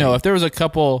right... But if there was a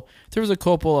couple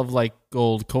of like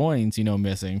gold coins,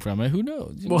 missing from it, who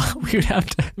knows? Well, we would have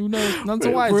to... Who knows? None's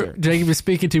wiser. Jacob is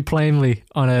speaking too plainly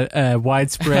on a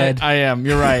widespread I am.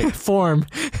 You're right. form.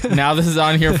 Now this is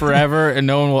on here forever, and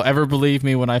no one will ever believe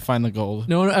me when I find the gold.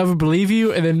 No one will ever believe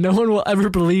you, and then no one will ever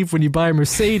believe when you buy a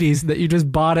Mercedes that you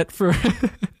just bought it for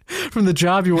from the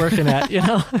job you're working at,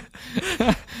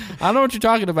 I don't know what you're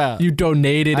talking about. You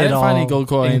donated I it didn't all, find any gold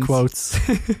coins. in quotes.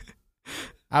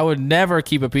 I would never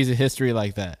keep a piece of history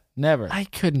like that. Never. I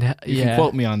couldn't... You can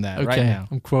quote me on that right now.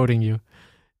 I'm quoting you.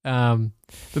 But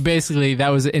basically, that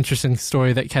was an interesting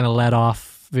story that kind of led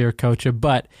off Viracocha,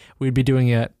 but we'd be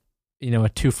doing a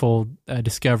twofold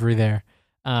discovery there.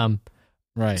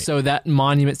 Right. So that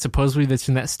monument supposedly that's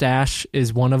in that stash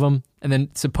is one of them, and then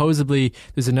supposedly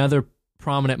there's another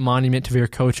prominent monument to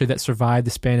Viracocha that survived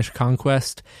the Spanish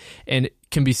conquest, and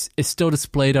is still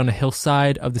displayed on a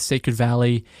hillside of the Sacred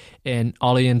Valley in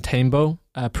Ollantaytambo,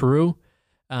 Peru.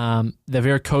 The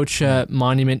Viracocha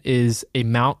monument is a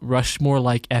Mount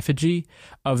Rushmore-like effigy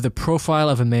of the profile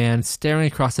of a man staring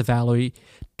across the valley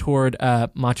toward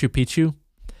Machu Picchu.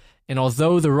 And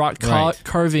although the rock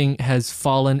carving has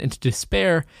fallen into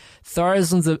despair,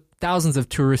 thousands of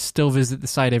tourists still visit the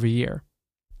site every year.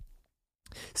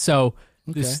 So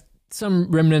there's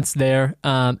some remnants there,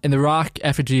 and the rock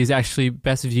effigy is actually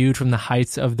best viewed from the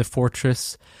heights of the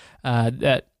fortress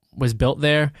that was built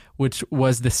there, which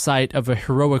was the site of a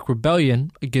heroic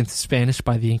rebellion against the Spanish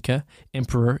by the Inca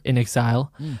emperor in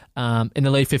exile in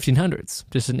the late 1500s.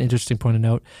 Just an interesting point of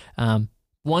note.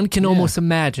 One can almost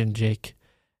imagine, Jake,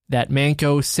 that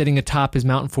Manco sitting atop his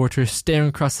mountain fortress, staring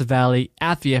across the valley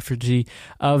at the effigy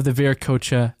of the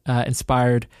Viracocha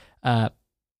inspired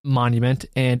monument,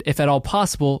 and if at all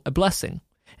possible, a blessing.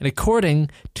 And according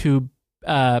to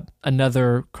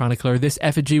another chronicler, this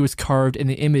effigy was carved in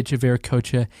the image of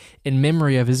Viracocha in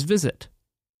memory of his visit.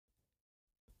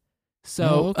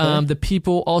 So the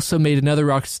people also made another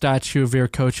rock statue of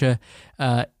Viracocha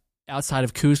outside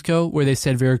of Cusco, where they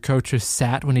said Viracocha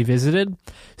sat when he visited.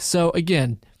 So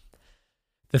again,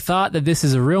 the thought that this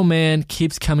is a real man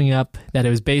keeps coming up, that it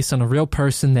was based on a real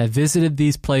person that visited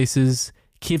these places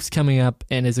keeps coming up,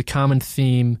 and is a common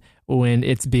theme when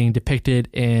it's being depicted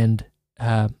and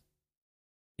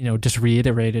just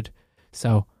reiterated.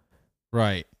 So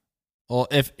right. Well,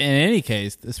 if in any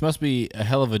case, this must be a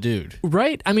hell of a dude,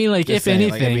 right? I mean, like, just if saying,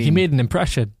 anything, he made an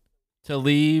impression to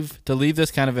leave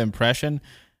this kind of impression.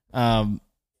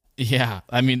 Yeah,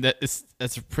 I mean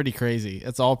that's pretty crazy.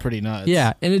 It's all pretty nuts.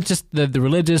 Yeah, and it's just the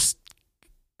religious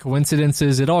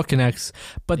coincidences. It all connects,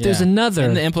 but there's another,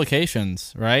 and the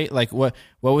implications, right? Like what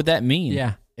would that mean?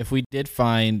 Yeah, if we did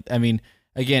find, I mean,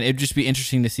 again, it'd just be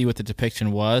interesting to see what the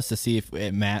depiction was, to see if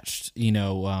it matched,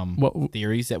 what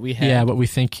theories that we had. Yeah, what we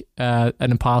think an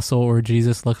apostle or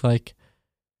Jesus looked like.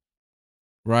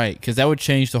 Right, because that would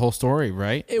change the whole story,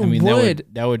 right? Would.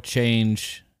 That would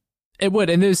change. It would,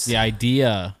 and there's the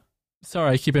idea.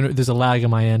 Sorry, there's a lag on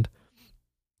my end.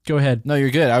 Go ahead. No, you're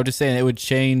good. I was just saying it would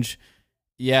change.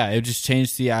 Yeah, it would just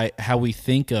change how we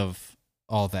think of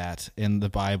all that in the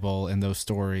Bible and those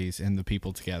stories and the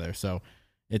people together. So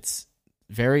it's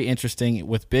very interesting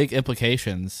with big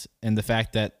implications, and the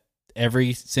fact that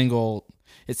it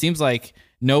seems like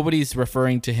nobody's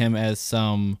referring to him as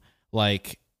some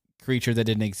like creature that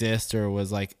didn't exist or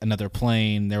was like another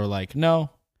plane. They were like, no,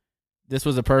 this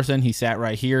was a person. He sat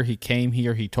right here. He came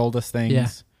here. He told us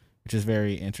things, which is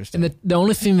very interesting. And the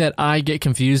only thing that I get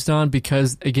confused on,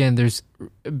 because again, there's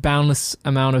a boundless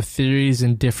amount of theories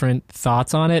and different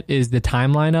thoughts on it, is the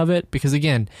timeline of it. Because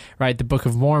again, right, the Book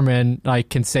of Mormon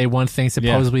can say one thing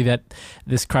supposedly that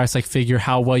this Christ-like figure,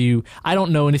 I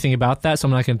don't know anything about that, so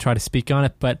I'm not going to try to speak on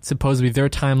it. But supposedly their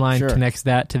timeline connects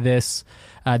that to this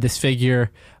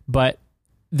figure. But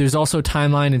there's also a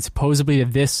timeline, and supposedly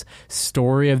this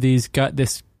story of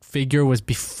this figure was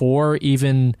before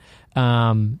even.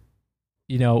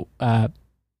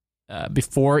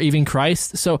 Before even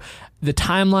Christ. So the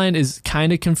timeline is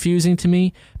kind of confusing to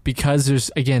me, because there's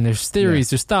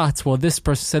theories, there's thoughts. Well, this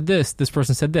person said this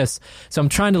person said this. So I'm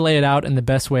trying to lay it out in the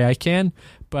best way I can,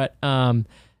 but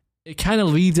it kind of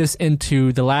leads us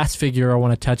into the last figure I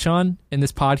want to touch on in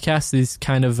this podcast, this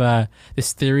kind of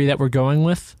this theory that we're going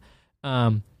with.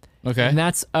 Okay. And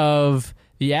that's of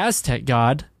the Aztec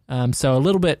god. So a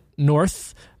little bit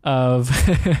north of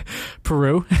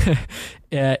Peru,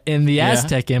 in the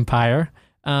Aztec Empire,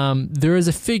 there is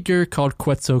a figure called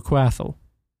Quetzalcoatl.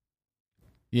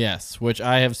 Yes, which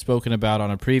I have spoken about on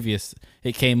a previous.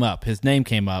 It came up. His name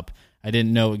came up. I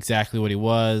didn't know exactly what he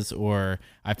was, or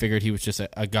I figured he was just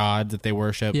a god that they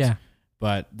worshipped. Yeah.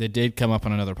 But they did come up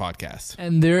on another podcast.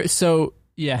 And so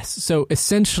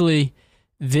essentially,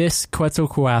 this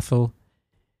Quetzalcoatl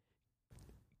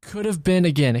could have been,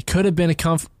 again, it could have been a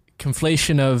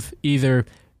conflation of either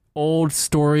old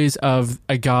stories of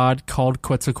a god called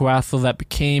Quetzalcoatl that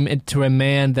became into a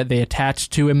man that they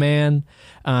attached to a man.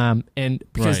 And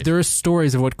because there are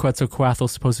stories of what Quetzalcoatl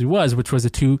supposedly was, which was a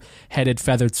two-headed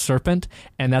feathered serpent.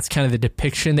 And that's kind of the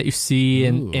depiction that you see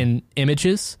in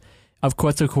images of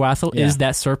Quetzalcoatl is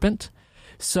that serpent.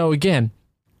 So again,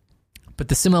 but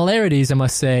the similarities, I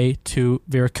must say, to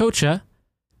Viracocha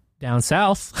down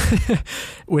south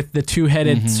with the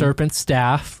two-headed serpent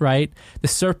staff, right? The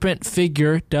serpent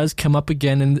figure does come up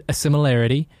again in a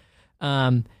similarity.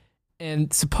 And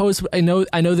suppose I know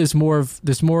there's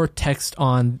more text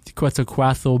on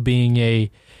Quetzalcoatl being a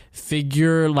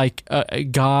figure, like a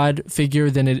god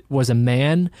figure, than it was a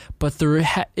man, but there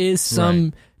is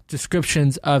some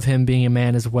descriptions of him being a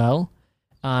man as well.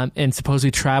 And supposedly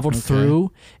traveled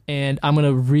through, and I'm going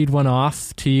to read one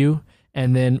off to you.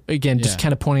 And then, again, just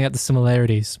kind of pointing out the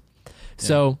similarities. Yeah.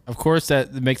 So, of course,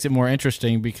 that makes it more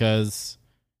interesting because,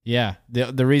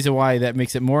 the reason why that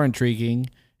makes it more intriguing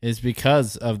is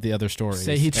because of the other stories.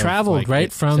 Say he traveled,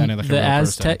 from the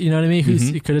Aztec, you know what I mean?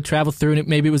 He could have traveled through, and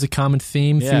maybe it was a common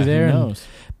theme through there and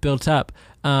built up.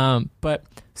 But,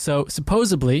 so,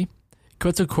 supposedly,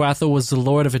 Quetzalcoatl was the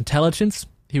lord of intelligence.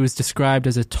 He was described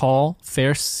as a tall,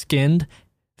 fair-skinned,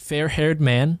 fair-haired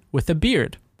man with a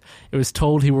beard. It was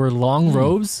told he wore long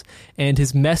robes, and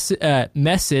his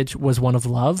message was one of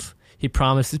love. He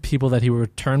promised his people that he would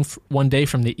return one day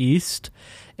from the east,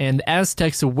 and the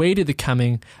Aztecs awaited the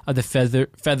coming of the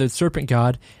feathered serpent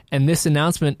god, and this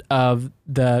announcement of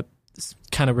the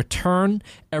kind of return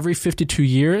every 52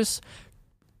 years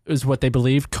is what they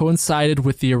believed coincided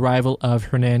with the arrival of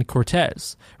Hernan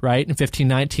Cortez, right? In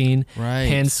 1519,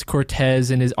 hence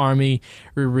Cortez and his army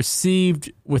were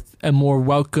received with a more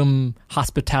welcome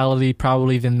hospitality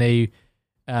probably than they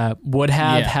would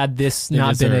have had this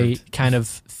not been a kind of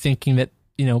thinking that,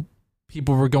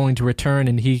 people were going to return,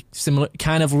 and he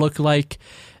kind of looked like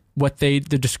what the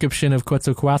description of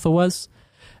Quetzalcoatl was.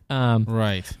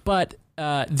 But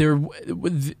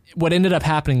what ended up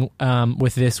happening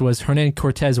with this was Hernan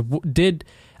Cortez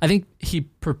I think he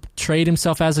portrayed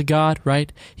himself as a god,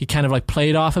 right? He kind of like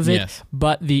played off of it,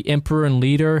 but the emperor and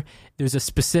leader, there's a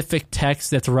specific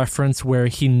text that's a reference where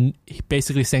he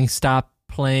basically saying stop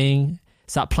playing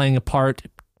a part,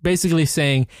 basically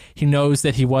saying he knows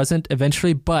that he wasn't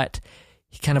eventually, but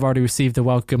he kind of already received the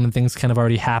welcome and things kind of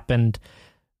already happened.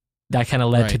 That kind of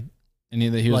led to and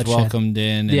he was welcomed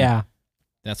in. And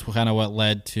that's kind of what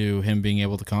led to him being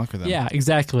able to conquer them. Yeah,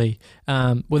 exactly.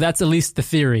 Well, that's at least the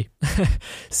theory.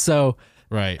 So,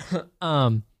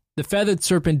 the feathered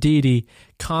serpent deity,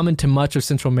 common to much of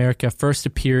Central America, first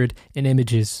appeared in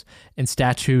images and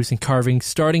statues and carvings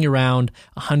starting around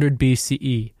 100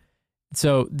 BCE.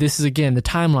 So this is, again, the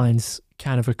timeline's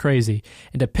kind of crazy.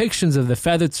 And depictions of the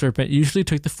feathered serpent usually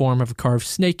took the form of a carved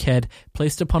snake head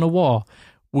placed upon a wall,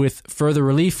 with further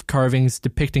relief carvings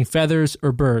depicting feathers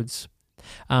or birds.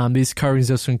 These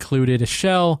carvings also included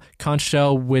a conch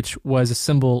shell, which was a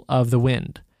symbol of the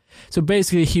wind. So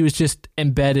basically, he was just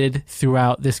embedded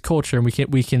throughout this culture, and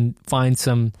we can find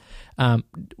some, at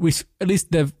least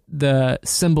the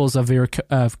symbols of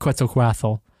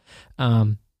Quetzalcoatl.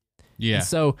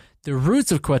 So the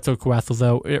roots of Quetzalcoatl,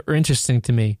 though, are interesting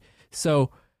to me.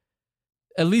 So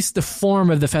at least the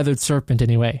form of the feathered serpent,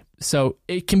 anyway. So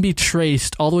it can be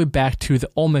traced all the way back to the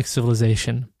Olmec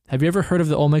civilization. Have you ever heard of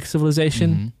the Olmec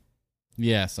civilization? Mm-hmm.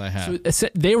 Yes, I have. So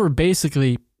they were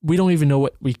basically, we don't even know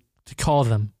what to call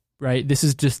them, right? This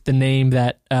is just the name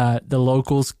that the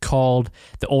locals called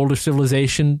the older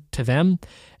civilization to them,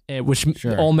 which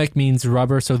Olmec means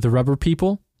rubber, so the rubber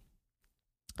people.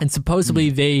 And supposedly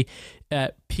they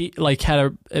had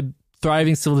a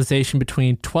thriving civilization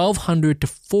between 1200 to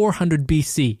 400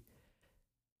 BC.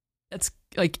 That's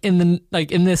like in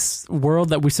this world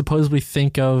that we supposedly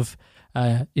think of,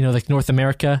 like North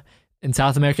America and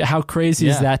South America. How crazy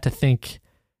is that to think?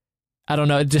 I don't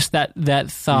know, just that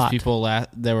thought. These people,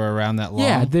 they were around that long?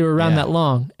 Yeah, they were around that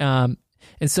long. And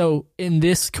so in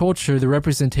this culture, the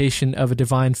representation of a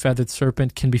divine feathered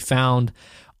serpent can be found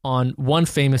on one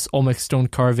famous Olmec stone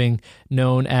carving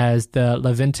known as the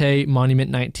Levante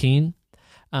Monument 19.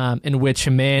 in which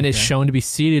a man is shown to be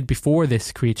seated before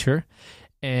this creature.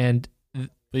 And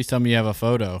please tell me you have a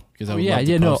photo, because I would love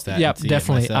to post that. Yeah,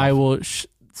 definitely. I will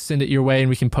send it your way, and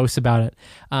we can post about it.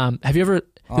 Have you ever?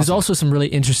 Awesome. There's also some really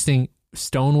interesting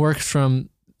stoneworks from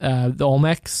the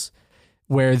Olmecs,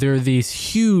 where there are these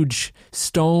huge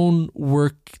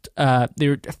stoneworked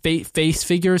they're face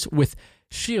figures with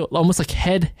shield, almost like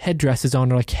headdresses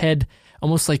on, or like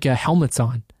almost like helmets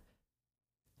on.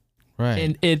 Right.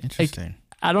 And interesting.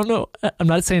 I don't know. I'm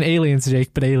not saying aliens,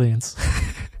 Jake, but aliens.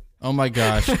 Oh my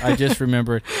gosh! I just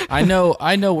remembered. I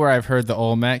know where I've heard the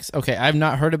Olmecs. Okay, I've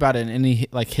not heard about it in any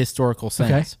like historical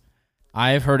sense. Okay.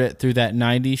 I've heard it through that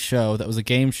 '90s show that was a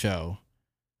game show.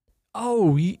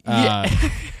 Oh yeah.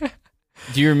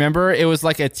 Do you remember? It was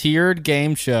like a tiered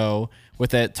game show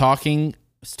with a talking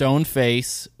stone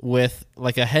face with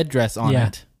like a headdress on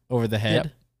it over the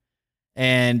head,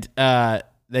 and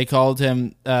they called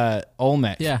him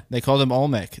Olmec. Yeah, they called him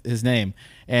Olmec, his name,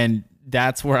 and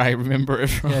that's where I remember it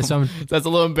from. Yeah, so that's a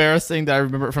little embarrassing that I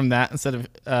remember it from that instead of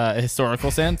a historical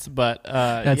sense, but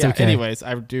that's okay. Anyways,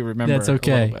 I do remember. That's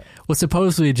okay. Well,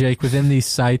 supposedly, Jake, within these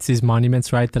sites, these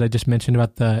monuments, right, that I just mentioned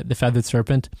about the feathered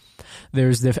serpent,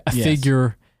 there's a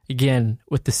figure again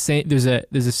with the same. There's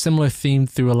a similar theme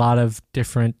through a lot of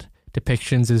different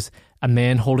depictions. Is a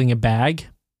man holding a bag.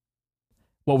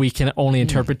 What we can only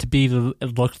interpret to be,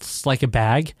 it looks like a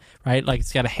bag, right? Like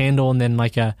it's got a handle and then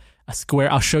like a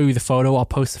square. I'll show you the photo. I'll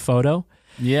post the photo.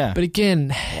 Yeah. But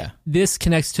again, this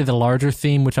connects to the larger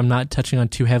theme, which I'm not touching on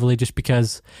too heavily just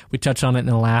because we touched on it in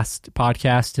the last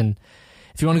podcast. And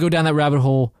if you want to go down that rabbit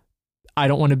hole, I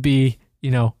don't want to be,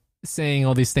 saying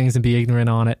all these things and be ignorant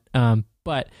on it.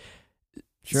 But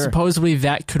supposedly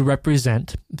that could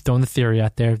represent, throwing the theory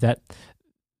out there, that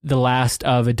the last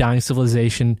of a dying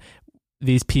civilization,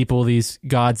 these people, these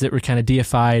gods that were kind of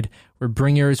deified, were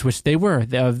bringers, which they were,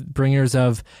 bringers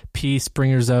of peace,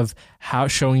 bringers of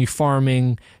showing you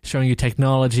farming, showing you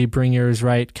technology, bringers,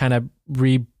 right? Kind of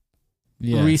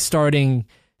restarting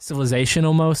civilization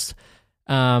almost.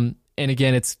 And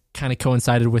again, it's kind of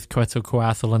coincided with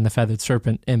Quetzalcoatl and the feathered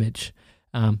serpent image.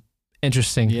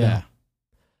 Interesting. Yeah.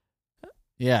 Though.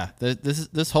 Yeah.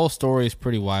 This whole story is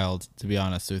pretty wild, to be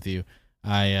honest with you.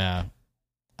 I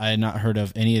had not heard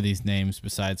of any of these names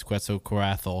besides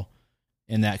Quetzalcoatl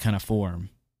in that kind of form.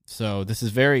 So this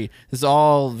is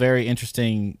all very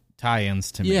interesting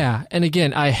tie-ins to me. Yeah, and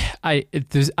again,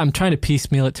 I'm trying to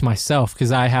piecemeal it to myself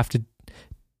because I have to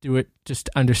do it just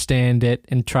to understand it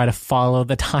and try to follow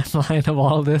the timeline of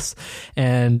all of this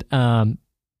and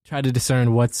try to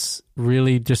discern what's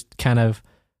really just kind of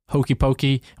hokey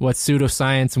pokey, what's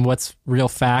pseudoscience, and what's real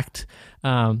fact.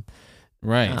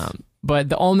 Right. But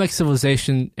the Olmec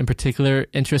civilization in particular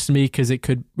interested me because it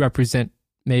could represent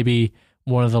maybe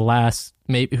one of the last,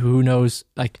 maybe who knows,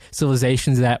 like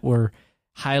civilizations that were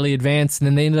highly advanced and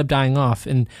then they ended up dying off.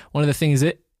 And one of the things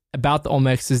about the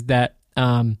Olmecs is that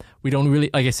we don't really,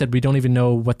 like I said, we don't even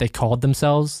know what they called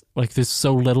themselves. Like there's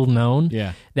so little known.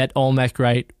 Yeah. That Olmec,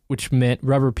 right, which meant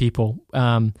rubber people.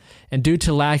 And due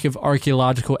to lack of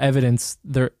archaeological evidence,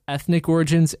 their ethnic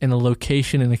origins and the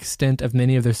location and extent of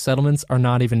many of their settlements are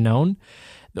not even known.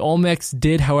 The Olmecs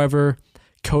did, however,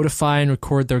 codify and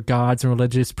record their gods and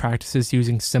religious practices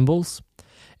using symbols.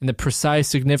 And the precise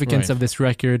significance of this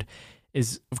record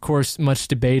is, of course, much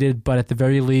debated, but at the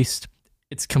very least,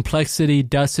 its complexity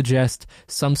does suggest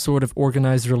some sort of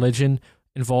organized religion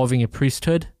involving a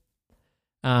priesthood.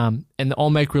 And the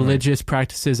Olmec religious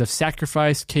practices of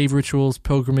sacrifice, cave rituals,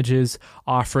 pilgrimages,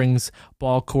 offerings,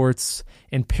 ball courts,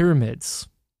 and pyramids.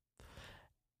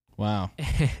 Wow.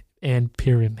 And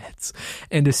pyramids.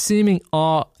 And a seeming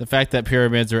awe. The fact that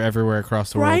pyramids are everywhere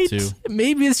across the world, too.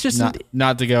 Maybe it's just...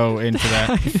 Not to go into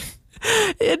that.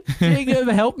 Jacob,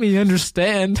 help me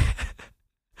understand.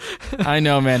 I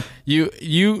know, man.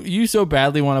 You so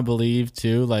badly want to believe,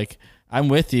 too. Like, I'm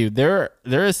with you. There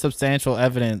is substantial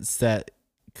evidence that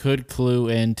could clue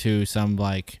into some,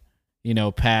 like,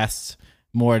 past,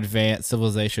 more advanced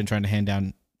civilization trying to hand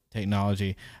down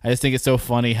technology. I just think it's so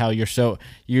funny how you're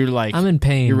like, I'm in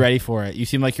pain. You're ready for it. You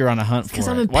seem like you're on a hunt for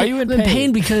it. Why are you in pain? I'm in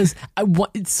pain because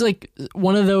it's like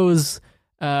one of those,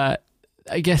 I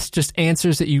guess, just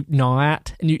answers that you gnaw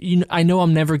at, and I know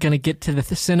I'm never gonna get to the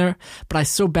center, but I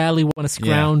so badly want to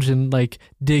scrounge and like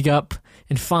dig up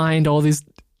and find all these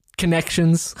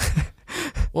connections.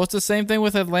 Well, it's the same thing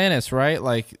with Atlantis, right?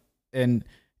 Like, and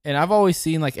I've always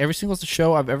seen, like, every single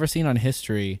show I've ever seen on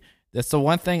history. That's the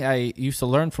one thing I used to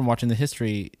learn from watching the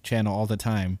History Channel all the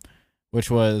time,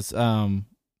 which was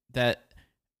that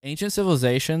ancient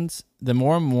civilizations, the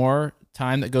more and more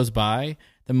time that goes by,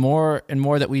 the more and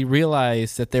more that we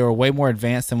realize that they were way more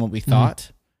advanced than what we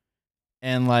thought.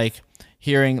 and like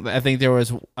hearing, I think there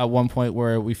was at one point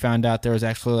where we found out there was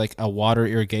actually like a water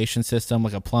irrigation system,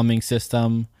 like a plumbing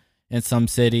system in some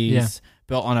cities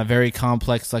built on a very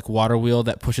complex like water wheel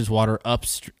that pushes water up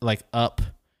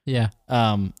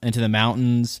into the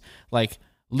mountains, like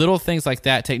little things like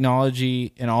that,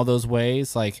 technology in all those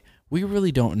ways. Like we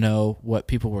really don't know what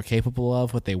people were capable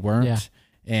of, what they weren't.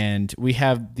 And we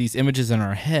have these images in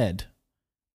our head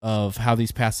of how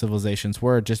these past civilizations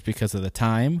were just because of the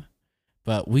time,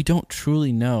 but we don't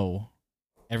truly know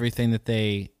everything that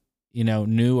they,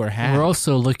 knew or had. We're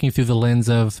also looking through the lens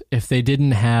of if they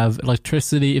didn't have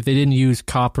electricity, if they didn't use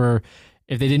copper,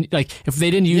 if they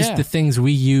didn't use the things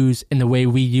we use in the way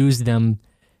we use them,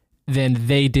 then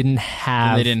they didn't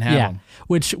have them.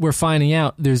 Which we're finding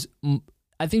out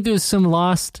I think there's some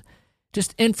lost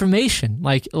just information,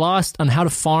 like lost on how to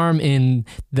farm in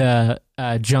the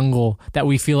jungle that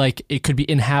we feel like it could be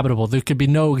inhabitable. There could be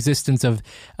no existence of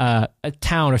a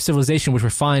town or civilization, which we're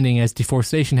finding as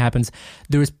deforestation happens.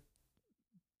 There was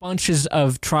bunches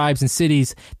of tribes and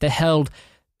cities that held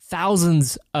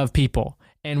thousands of people,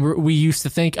 and we used to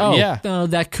think, no,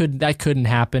 that couldn't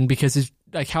happen because it's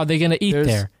like, how are they going to eat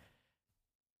there?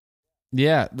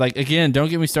 Yeah, like again, don't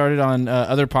get me started on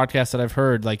other podcasts that I've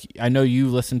heard. Like I know you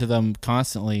listen to them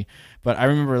constantly, but I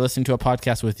remember listening to a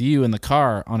podcast with you in the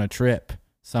car on a trip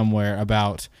somewhere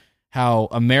about how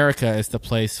America is the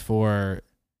place for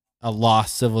a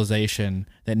lost civilization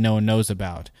that no one knows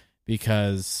about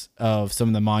because of some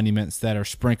of the monuments that are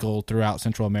sprinkled throughout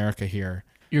Central America here.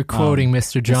 You're quoting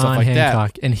Mr. John like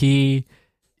Hancock, and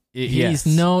he's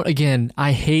known, again,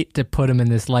 I hate to put him in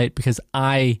this light because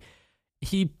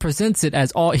he presents it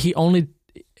as he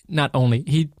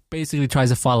basically tries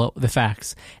to follow the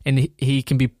facts, and he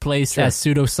can be placed as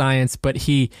pseudoscience, but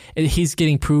he's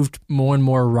getting proved more and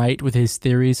more right with his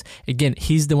theories. Again,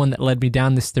 he's the one that led me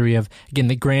down this theory of, again,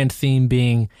 the grand theme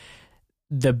being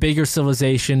the bigger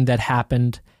civilization that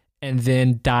happened and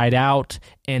then died out,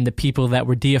 and the people that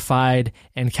were deified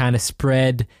and kind of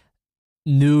spread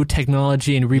new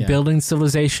technology and rebuilding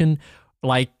civilization,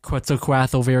 like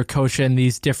Quetzalcoatl, Viracocha, and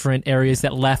these different areas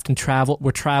that left and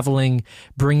were traveling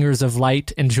bringers of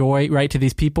light and joy, right, to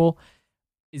these people,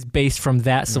 is based from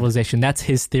that civilization. That's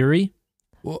his theory.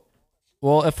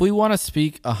 Well, if we want to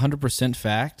speak 100%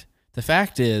 fact, the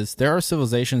fact is there are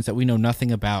civilizations that we know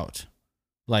nothing about.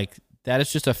 Like, that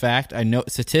is just a fact. I know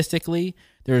statistically,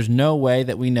 there's no way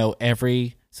that we know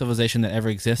every civilization that ever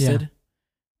existed. Yeah.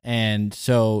 And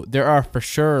so there are for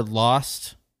sure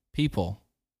lost people.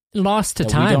 Lost to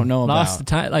time. We don't know lost to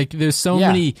time. Like, there's so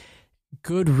many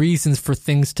good reasons for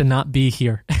things to not be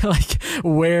here. Like,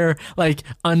 where, like,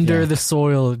 under the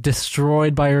soil,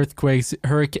 destroyed by earthquakes,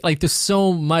 hurricane. Like, there's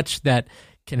so much that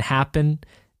can happen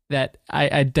that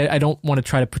I don't want to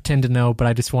try to pretend to know, but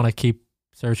I just want to keep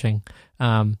searching.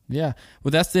 Well,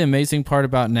 that's the amazing part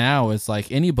about now is,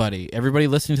 like, everybody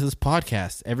listening to this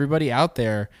podcast, everybody out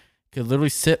there could literally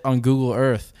sit on Google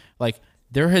Earth. Like,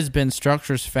 there has been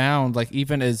structures found, like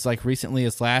even as like recently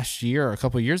as last year or a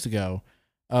couple of years ago,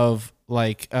 of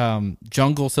like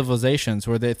jungle civilizations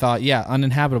where they thought,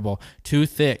 uninhabitable, too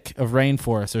thick of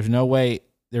rainforest. There's no way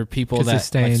there are people that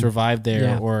like, survived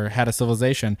there or had a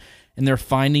civilization, and they're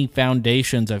finding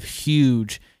foundations of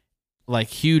huge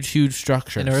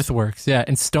structures and earthworks,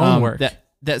 and stonework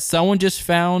that someone just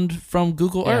found from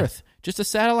Google Earth. Just a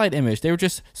satellite image. They were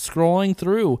just scrolling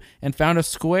through and found a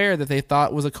square that they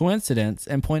thought was a coincidence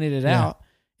and pointed it out,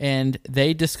 and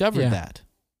they discovered that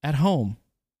at home.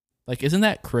 Like, isn't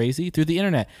that crazy? Through the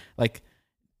internet. Like,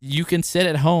 you can sit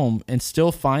at home and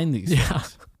still find these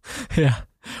things. Yeah.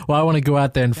 Well, I want to go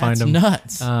out there and find them.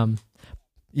 Nuts.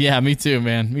 Yeah, me too,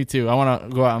 man. Me too. I want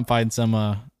to go out and find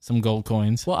some gold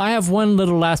coins. Well, I have one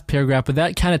little last paragraph, but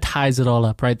that kind of ties it all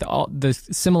up, right? The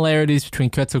similarities between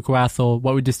Quetzalcoatl,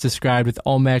 what we just described with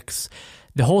Olmecs,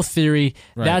 the whole theory,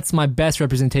 that's my best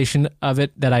representation of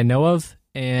it that I know of.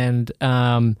 And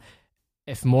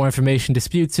if more information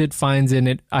disputes it,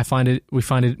 we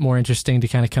find it more interesting to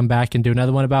kind of come back and do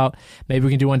another one about. Maybe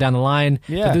we can do one down the line.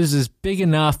 Yeah. But this is big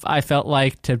enough, I felt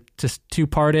like, to just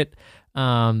two-part it.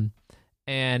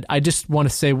 And I just want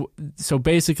to say, so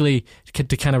basically,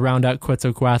 to kind of round out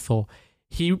Quetzalcoatl,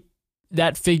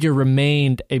 that figure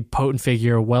remained a potent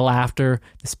figure well after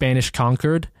the Spanish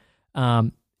conquered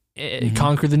the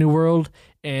New World,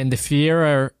 and the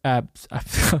Fiera, I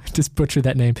just butchered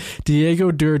that name,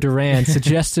 Diego de Duran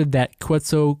suggested that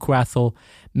Quetzalcoatl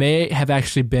may have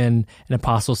actually been an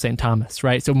apostle of St. Thomas,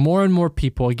 right? So more and more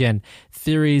people, again,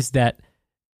 theories that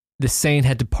the saint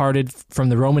had departed from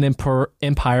the Roman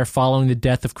Empire following the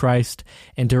death of Christ,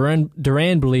 and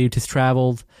Duran believed his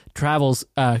travels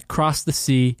across the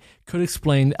sea could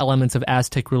explain elements of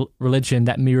Aztec religion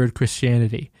that mirrored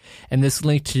Christianity. And this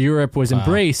link to Europe was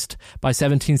embraced by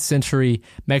 17th century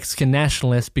Mexican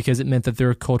nationalists because it meant that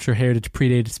their culture heritage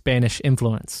predated Spanish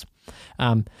influence.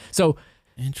 So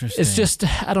interesting. it's just,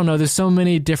 I don't know, there's so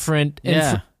many different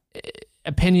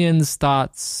opinions,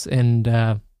 thoughts, and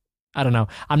I don't know.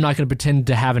 I'm not going to pretend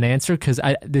to have an answer because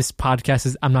this podcast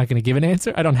is, I'm not going to give an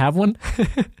answer. I don't have one.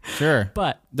 Sure.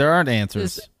 But there aren't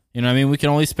answers. You know what I mean? We can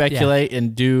only speculate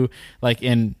and do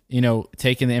taking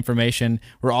the information.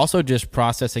 We're also just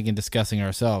processing and discussing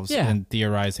ourselves and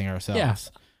theorizing ourselves. Yeah.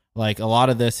 Like a lot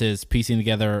of this is piecing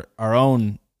together our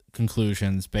own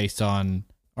conclusions based on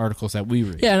articles that we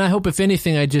read. Yeah, and I hope if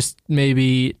anything, I just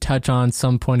maybe touch on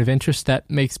some point of interest that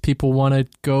makes people want to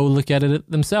go look at it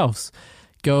themselves.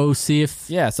 Go see if...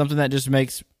 Yeah, something that just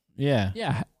makes...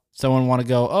 Yeah. Someone want to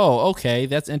go, oh, okay,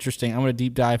 that's interesting. I'm going to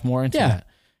deep dive more into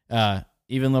that.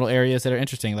 Even little areas that are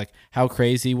interesting, like how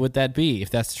crazy would that be if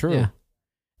that's true? Yeah.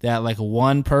 That like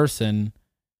one person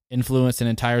influenced an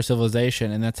entire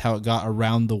civilization and that's how it got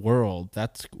around the world.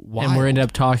 That's wild. And we're ended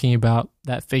up talking about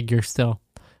that figure still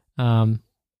on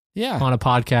a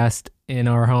podcast in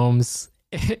our homes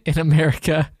in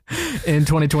America in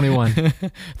 2021.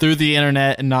 Through the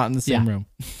internet and not in the same room.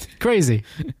 Crazy.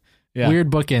 Yeah.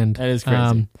 Weird bookend. That is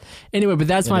crazy. Anyway, but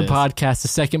that's my podcast, the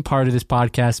second part of this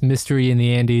podcast, Mystery in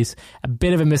the Andes. A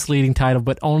bit of a misleading title,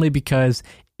 but only because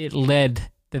it led,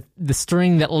 the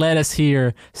string that led us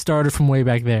here started from way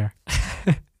back there.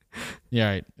 Yeah,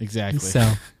 right. Exactly. So,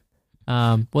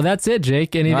 well, that's it,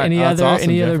 Jake. Any that's other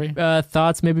awesome,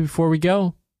 thoughts maybe before we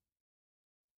go?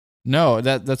 No,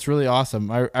 that's really awesome.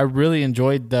 I really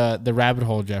enjoyed the rabbit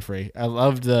hole, Jeffrey. I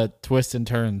loved the twists and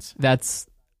turns.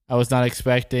 I was not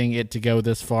expecting it to go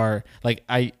this far. Like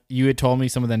you had told me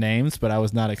some of the names, but I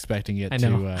was not expecting it to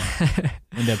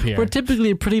end up here. We're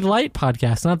typically a pretty light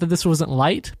podcast. Not that this wasn't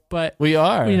light, but we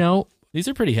are. These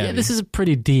are pretty heavy. Yeah, this is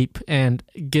pretty deep and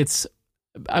gets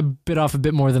a bit off a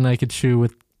bit more than I could chew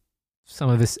with some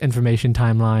of this information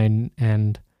timeline,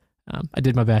 and I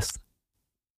did my best.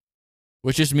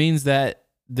 Which just means that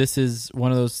this is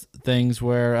one of those things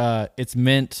where it's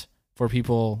meant for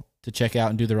people to check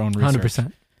out and do their own research.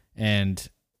 100%. And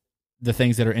the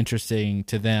things that are interesting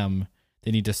to them,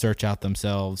 they need to search out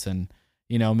themselves. And,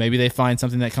 maybe they find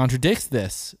something that contradicts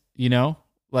this,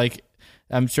 Like,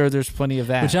 I'm sure there's plenty of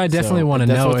that. Which I definitely want to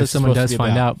know if someone does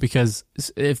find out, because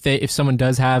if someone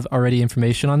does have already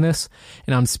information on this,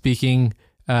 and I'm speaking,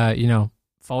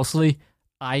 falsely,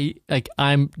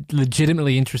 I'm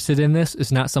legitimately interested in this.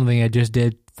 It's not something I just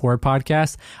did for a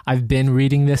podcast. I've been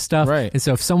reading this stuff. Right. And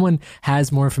so if someone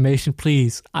has more information,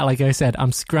 please, like I said,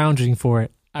 I'm scrounging for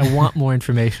it. I want more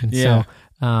information. Yeah.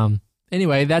 So,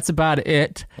 anyway, that's about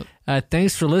it.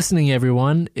 Thanks for listening,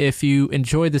 everyone. If you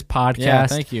enjoyed this podcast,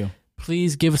 thank you.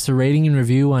 Please give us a rating and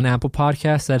review on Apple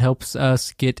Podcasts. That helps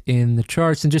us get in the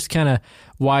charts and just kind of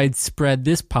widespread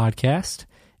this podcast.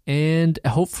 And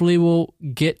hopefully we'll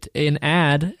get an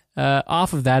ad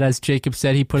off of that. As Jacob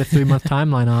said, he put a 3-month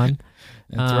timeline on.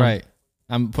 That's right.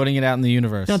 I'm putting it out in the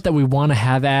universe. Not that we want to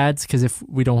have ads, because if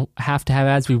we don't have to have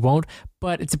ads, we won't.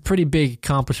 But it's a pretty big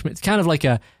accomplishment. It's kind of like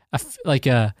a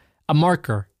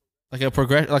marker, like a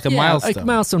progression, like a milestone, like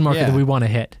milestone marker that we want to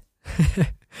hit.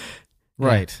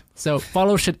 Right. So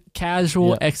follow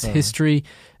Casual X History,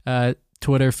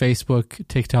 Twitter, Facebook,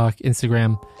 TikTok,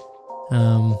 Instagram.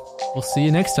 We'll see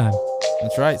you next time.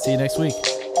 That's right. See you next week.